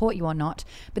whether I support you or not.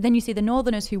 But then you see the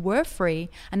Northerners who were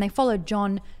free and they followed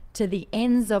Jon to the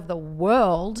ends of the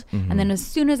world, and then as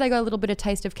soon as they got a little bit of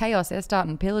taste of chaos, they're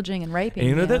starting pillaging and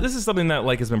raping. And this is something that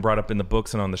like has been brought up in the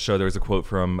books and on the show. There was a quote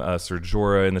from Ser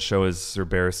Jorah in the show as Ser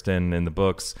Barristan in the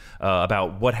books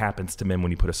about what happens to men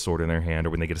when you put a sword in their hand or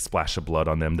when they get a splash of blood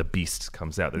on them. The beast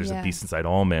comes out. There's a beast inside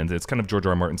all men. It's kind of George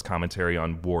R. R. Martin's commentary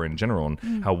on war in general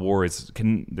and how war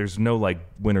there's no like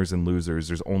winners and losers.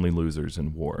 There's only losers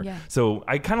in war. Yeah. So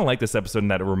I kind of like this episode in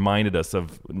that it reminded us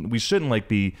of we shouldn't like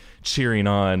be cheering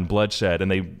on bloodshed,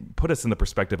 and they put us in the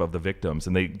perspective of the victims,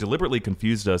 and they deliberately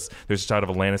confused us. There's a shot of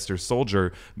a Lannister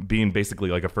soldier being basically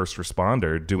like a first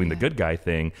responder doing the good guy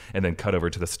thing, and then cut over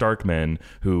to the Stark men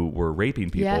who were raping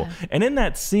people. Yeah. And in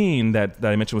that scene that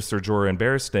I mentioned with Ser Jorah and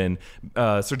Barristan,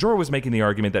 Ser Jorah was making the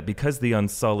argument that because the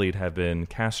Unsullied have been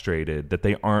castrated, that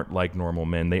they aren't like normal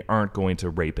men. They aren't going to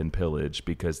rape and pillage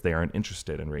because they aren't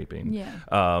interested in raping.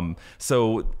 Yeah.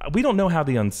 So we don't know how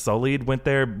the Unsullied went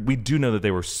there. We do know that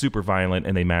they were super violent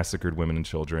and they massacred women and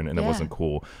children, and it wasn't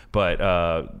cool.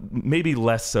 But maybe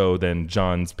less so than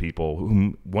Jon's people,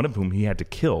 one of whom he had to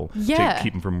kill to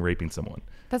keep him from raping someone.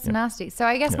 That's nasty. So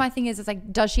I guess my thing is, it's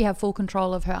like, does she have full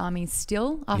control of her army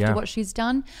still after what she's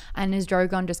done? And is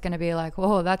Drogon just going to be like,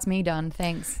 oh, that's me done,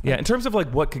 thanks? Yeah, in terms of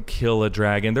like what could kill a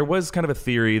dragon, there was kind of a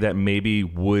theory that maybe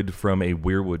wood from a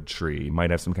weirwood tree might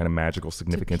have some kind of magical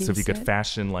significance. So if you could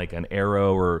fashion like an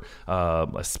arrow or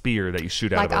a spear that you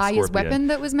shoot out of a scorpion. Like Arya's weapon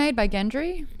that was made by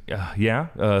Gendry?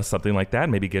 Something like that.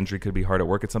 Maybe Gendry could be hard at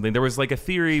work at something. There was like a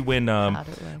theory when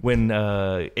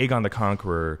Aegon the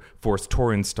Conqueror forced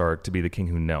Torrhen Stark to be the king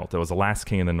who knelt. That was the last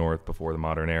king in the North before the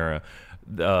modern era.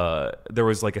 There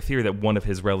was like a theory that one of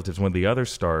his relatives, one of the other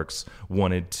Starks,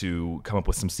 wanted to come up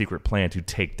with some secret plan to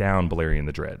take down Balerion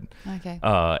the Dread. Okay.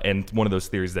 And one of those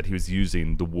theories is that he was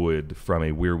using the wood from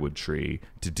a weirwood tree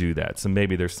to do that. So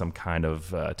maybe there's some kind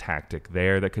of tactic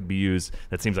there that could be used.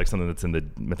 That seems like something that's in the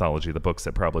mythology of the books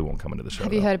that probably won't come into the show.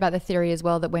 Have you heard about the theory as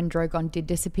well that when Drogon did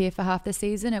disappear for half the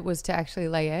season, it was to actually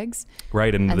lay eggs?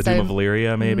 Right, and the Doom of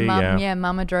Valyria, maybe.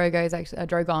 Mama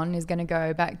Drogon is going to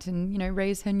go back to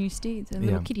raise her new steeds.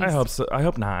 Little kitties. I hope so. I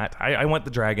hope not. I want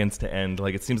the dragons to end.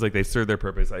 Like, it seems like they served their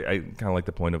purpose. I kind of like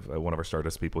the point of one of our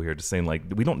Stardust people here, just saying like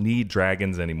we don't need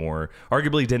dragons anymore.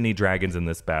 Arguably didn't need dragons in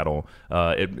this battle.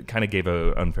 It kind of gave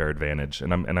an unfair advantage,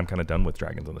 and I'm kind of done with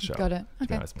dragons on the show. Got it.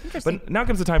 Okay. But now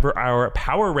comes the time for our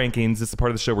power rankings. This is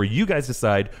part of the show where you guys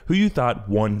decide who you thought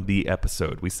won the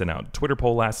episode. We sent out a Twitter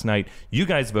poll last night. You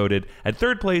guys voted. At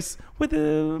third place, with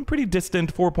a pretty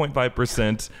distant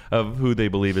 4.5% of who they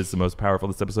believe is the most powerful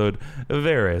this episode,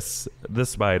 Varys, the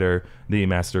Spider, the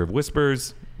Master of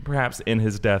Whispers. Perhaps in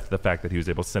his death, the fact that he was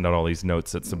able to send out all these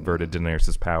notes that subverted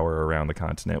Daenerys' power around the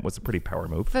continent was a pretty power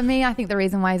move. For me, I think the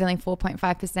reason why he's only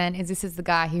 4.5% is this is the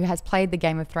guy who has played the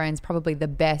Game of Thrones probably the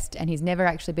best, and he's never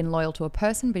actually been loyal to a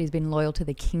person, but he's been loyal to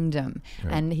the kingdom.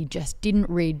 Right. And he just didn't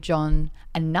read Jon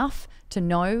enough to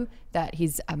know that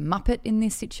he's a muppet in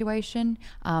this situation,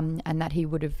 and that he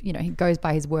would have, he goes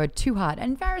by his word too hard.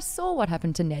 And Varys saw what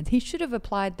happened to Ned. He should have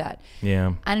applied that.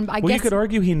 Yeah. And I guess you could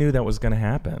argue he knew that was going to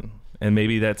happen. And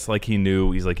maybe that's like he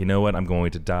knew, he's like, you know what, I'm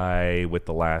going to die with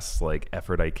the last like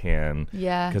effort I can.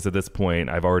 Yeah. Because at this point,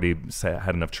 I've already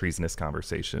had enough treasonous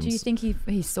conversations. Do you think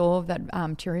he saw that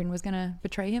Tyrion was going to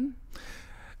betray him?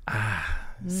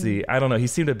 See, I don't know. He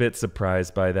seemed a bit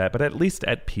surprised by that, but at least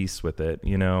at peace with it.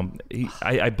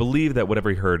 I believe that whatever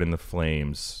he heard in the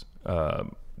flames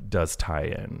does tie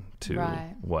in to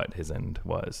what his end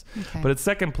was. Okay. But at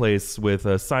second place with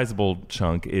a sizable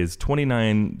chunk is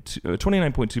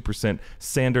 29.2%.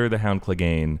 Sandor the Hound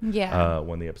Clegane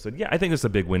won the episode. Yeah, I think it's a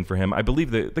big win for him. I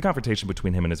believe the confrontation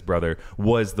between him and his brother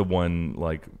was the one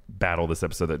like battle this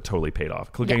episode that totally paid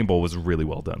off. Clegane Bowl was really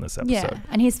well done this episode. Yeah,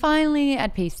 and he's finally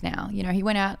at peace now. He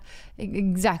went out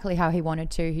exactly how he wanted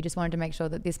to. He just wanted to make sure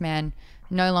that this man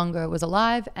no longer was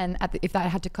alive, and if that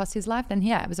had to cost his life, then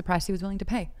it was a price he was willing to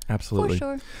pay. Absolutely. For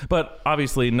sure. But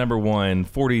obviously, number one,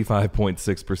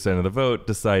 45.6% of the vote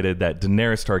decided that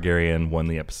Daenerys Targaryen won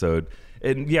the episode.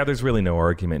 And there's really no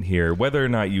argument here. Whether or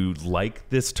not you like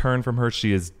this turn from her,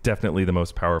 she is definitely the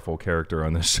most powerful character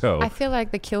on the show. I feel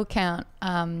like the kill count,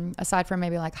 aside from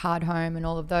maybe like Hardhome and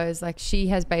all of those, like she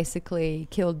has basically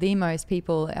killed the most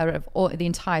people out of the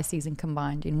entire season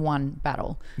combined in one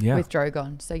battle with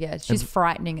Drogon. So she's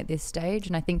frightening at this stage.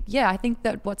 And I think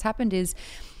that what's happened is,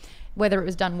 whether it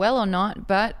was done well or not,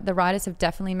 but the writers have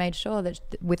definitely made sure that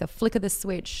with a flick of the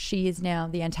switch, she is now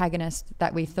the antagonist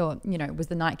that we thought, was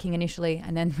the Night King initially,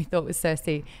 and then we thought was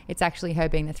Cersei. It's actually her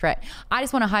being the threat. I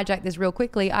just want to hijack this real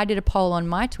quickly. I did a poll on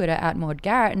my Twitter at Maud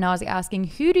Garrett, and I was asking,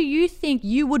 who do you think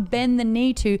you would bend the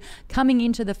knee to coming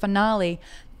into the finale?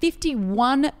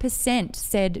 51%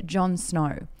 said Jon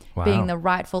Snow. Wow. being the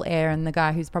rightful heir and the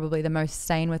guy who's probably the most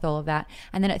sane with all of that.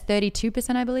 And then at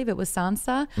 32%, I believe it was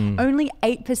Sansa, only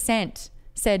 8%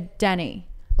 said Dany.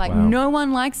 Like, Wow. no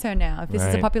one likes her now. If this is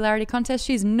a Right. popularity contest,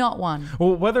 she's not one.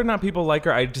 Well, whether or not people like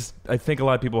her, I think a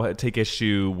lot of people take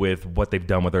issue with what they've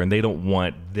done with her, and they don't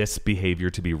want this behavior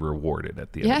to be rewarded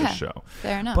at the end of the Yeah, show.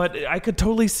 fair enough. But I could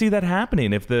totally see that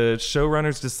happening if the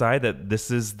showrunners decide that this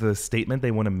is the statement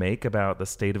they want to make about the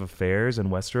state of affairs in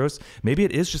Westeros. Maybe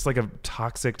it is just like a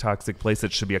toxic place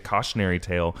that should be a cautionary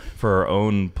tale for our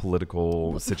own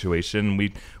political situation.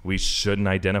 We shouldn't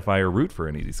identify or root for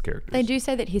any of these characters. They do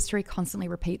say that history constantly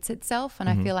repeats itself, and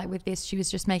I feel like with this, she was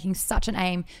just making such an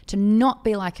aim to not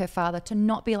be like her father, to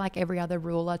not be like every other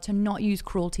ruler, to not use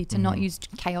cruelty, to not use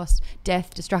chaos,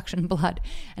 death, destruction, blood.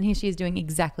 And here she is doing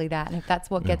exactly that. And if that's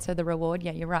what gets her the reward,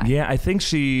 yeah, you're right. Yeah, I think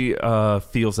she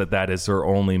feels that is her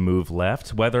only move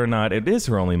left. Whether or not it is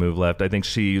her only move left, I think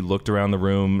she looked around the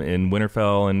room in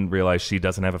Winterfell and realized she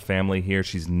doesn't have a family here.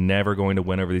 She's never going to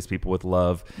win over these people with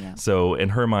love. Yeah. So in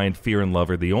her mind, fear and love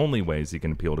are the only ways you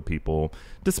can appeal to people,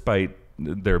 despite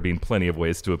there being plenty of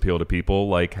ways to appeal to people,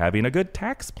 like having a good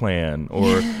tax plan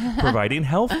or providing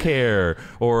health care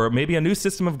or maybe a new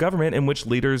system of government in which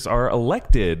leaders are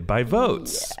elected by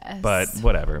votes. Yes. But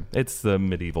whatever. It's the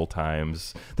medieval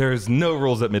times. There's no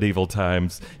rules at medieval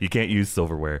times. You can't use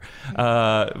silverware.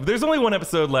 There's only one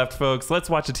episode left, folks. Let's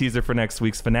watch a teaser for next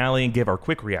week's finale and give our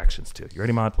quick reactions to it. You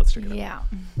ready, Maud? Let's check it out. Yeah.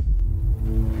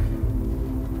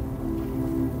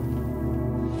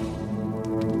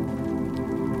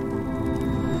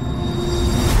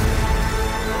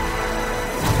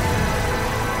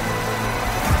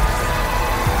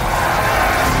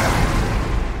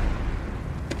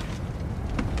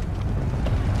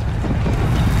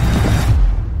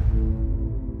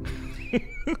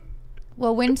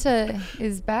 Well, winter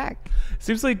is back.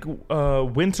 Seems like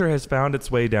winter has found its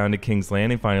way down to King's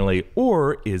Landing finally,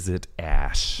 or is it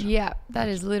ash? Yeah, that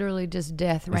is literally just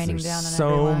death raining There's down on so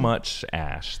everyone. much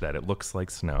ash that it looks like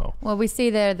snow. Well, we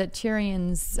see there that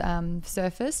Tyrion's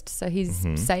surfaced, so he's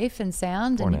safe and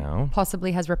sound, For and now.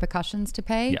 possibly has repercussions to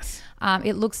pay. Yes.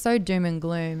 It looks so doom and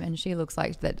gloom, and she looks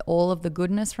like that all of the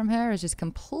goodness from her is just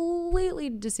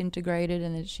completely disintegrated,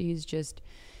 and that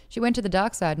she went to the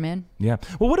dark side, man. Yeah.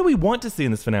 Well, what do we want to see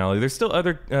in this finale? There's still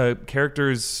other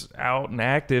characters out and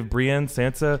active. Brienne,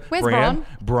 Sansa, Where's Bran.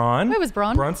 Bronn? Where was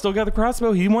Bronn? Bronn still got the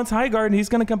crossbow. He wants Highgarden. And he's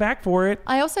going to come back for it.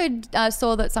 I also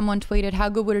saw that someone tweeted, how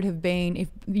good would it have been if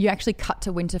you actually cut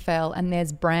to Winterfell and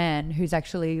there's Bran who's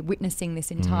actually witnessing this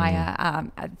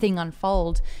entire thing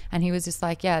unfold, and he was just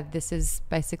like, yeah, this is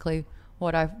basically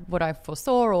what I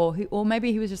foresaw, or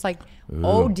maybe he was just like,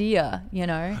 oh dear, you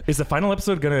know. Is the final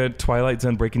episode going to Twilight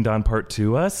Zone Breaking Dawn Part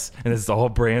 2 us? And this is all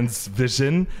Bran's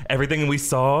vision? Everything we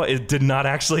saw, it did not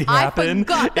actually happen? I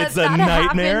forgot it's that a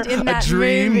nightmare? happened in A that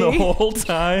dream movie. the whole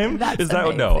time? That's is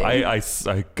that no,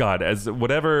 amazing. I God, as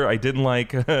whatever I didn't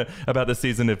like about the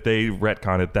season, if they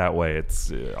retcon it that way,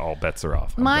 it's all bets are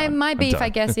off. My beef, I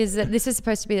guess, is that this is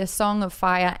supposed to be a song of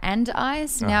fire and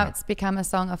ice. Now Uh-huh. it's become a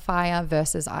song of fire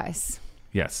versus ice.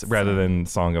 Yes, rather than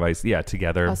Song of Ice. Yeah,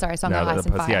 together. Oh, sorry, Song Now of that Ice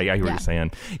the and Yeah, Fire. I hear what Yeah. you're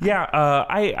saying. Yeah,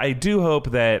 I do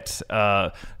hope that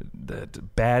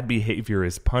that bad behavior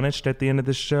is punished at the end of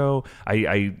the show.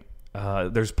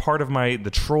 There's part of the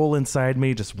troll inside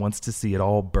me just wants to see it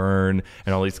all burn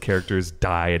and all these characters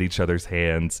die at each other's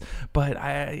hands. But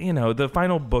the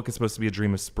final book is supposed to be A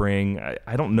Dream of Spring.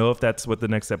 I don't know if that's what the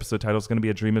next episode title is going to be,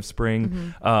 A Dream of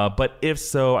Spring. But if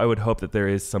so, I would hope that there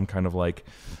is some kind of like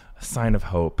sign of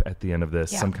hope at the end of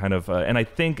this, some kind of and I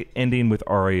think ending with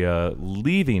Arya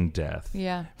leaving death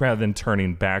rather than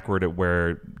turning backward at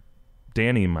where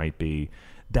Dany might be,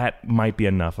 that might be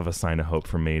enough of a sign of hope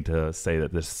for me to say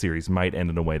that this series might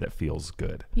end in a way that feels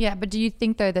good. Yeah, but do you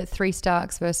think though that 3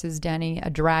 Starks versus Dany,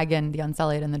 a dragon, the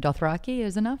Unsullied, and the Dothraki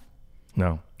is enough?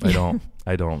 No, I don't.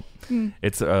 I don't.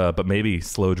 It's but maybe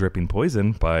Slow Dripping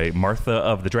Poison by Martha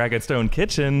of the Dragonstone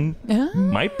Kitchen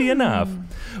might be enough.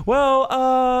 Well,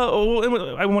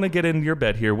 I want to get in your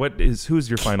bet here. Who's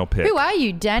your final pick? Who are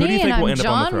you, Dany? Who do you think and will I'm end up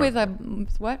on the John throne?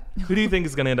 with a what? Who do you think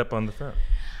is going to end up on the throne?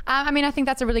 I mean, I think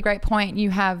that's a really great point. You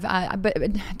have, but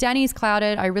Dany's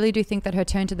clouded. I really do think that her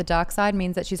turn to the dark side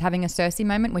means that she's having a Cersei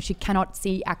moment where she cannot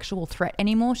see actual threat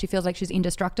anymore. She feels like she's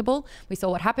indestructible. We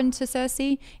saw what happened to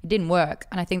Cersei. It didn't work.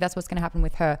 And I think that's what's going to happen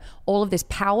with her. All of this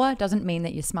power doesn't mean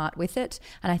that you're smart with it.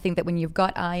 And I think that when you've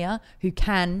got Arya, who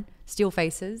can steal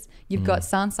faces, you've got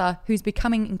Sansa, who's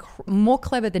becoming more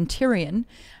clever than Tyrion.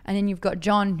 And then you've got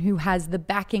Jon, who has the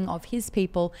backing of his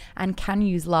people and can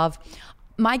use love.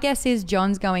 My guess is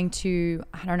John's going to,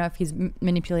 I don't know if he's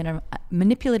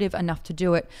manipulative enough to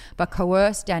do it, but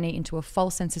coerce Dany into a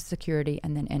false sense of security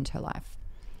and then end her life.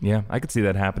 Yeah, I could see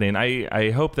that happening. I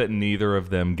hope that neither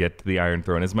of them get to the Iron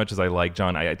Throne. As much as I like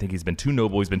Jon, I think he's been too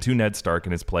noble. He's been too Ned Stark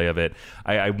in his play of it.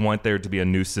 I want there to be a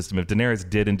new system. If Daenerys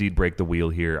did indeed break the wheel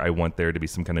here, I want there to be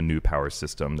some kind of new power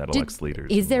system that elects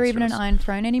leaders. Is there even an Iron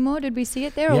Throne anymore? Did we see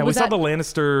it there? Yeah, we saw the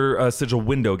Lannister sigil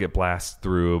window get blasted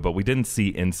through, but we didn't see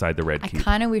inside the Red Keep. I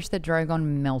kind of wish that Drogon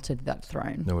melted that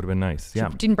throne. That would have been nice. Yeah,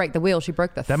 she didn't break the wheel. She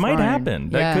broke the throne. That might happen.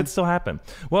 That could still happen.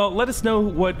 Well, let us know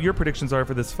what your predictions are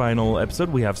for this final episode.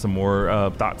 We have some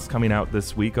more thoughts coming out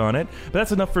this week on it. But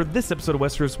that's enough for this episode of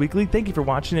Westeros Weekly. Thank you for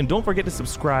watching, and don't forget to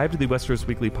subscribe to the Westeros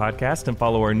Weekly podcast and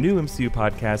follow our new MCU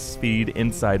podcast feed,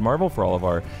 Inside Marvel, for all of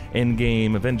our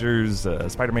Endgame, Avengers,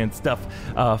 Spider-Man stuff.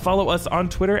 Follow us on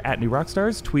Twitter at New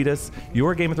Rockstars. Tweet us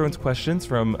your Game of Thrones questions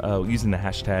from using the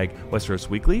hashtag Westeros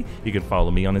Weekly. You can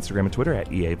follow me on Instagram and Twitter at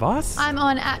EAVoss. I'm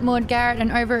on at Maud Garrett,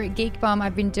 and over at Geek Bomb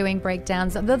I've been doing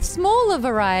breakdowns of the smaller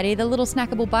variety, the little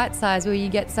snackable bite size, where you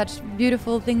get such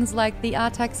beautiful things like the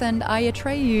Artax and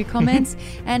Ayatreyu comments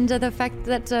and the fact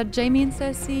that Jaime and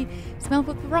Cersei smelled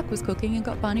what the Rock was cooking and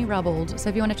got Barney rubbled. So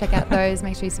if you want to check out those,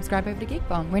 make sure you subscribe over to Geek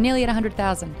Bomb. We're nearly at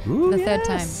 100,000 for the third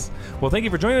time. Well, thank you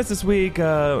for joining us this week,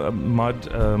 the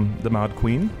Maud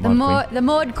Queen. The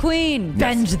Maud Queen.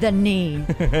 Bend the knee.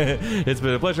 It's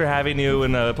been a pleasure having you,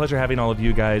 and a pleasure having all of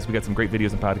you guys. We got some great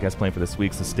videos and podcasts planned for this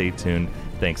week, so stay tuned.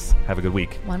 Thanks. Have a good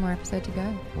week. One more episode to go.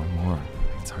 One more.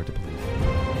 It's hard to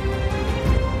believe.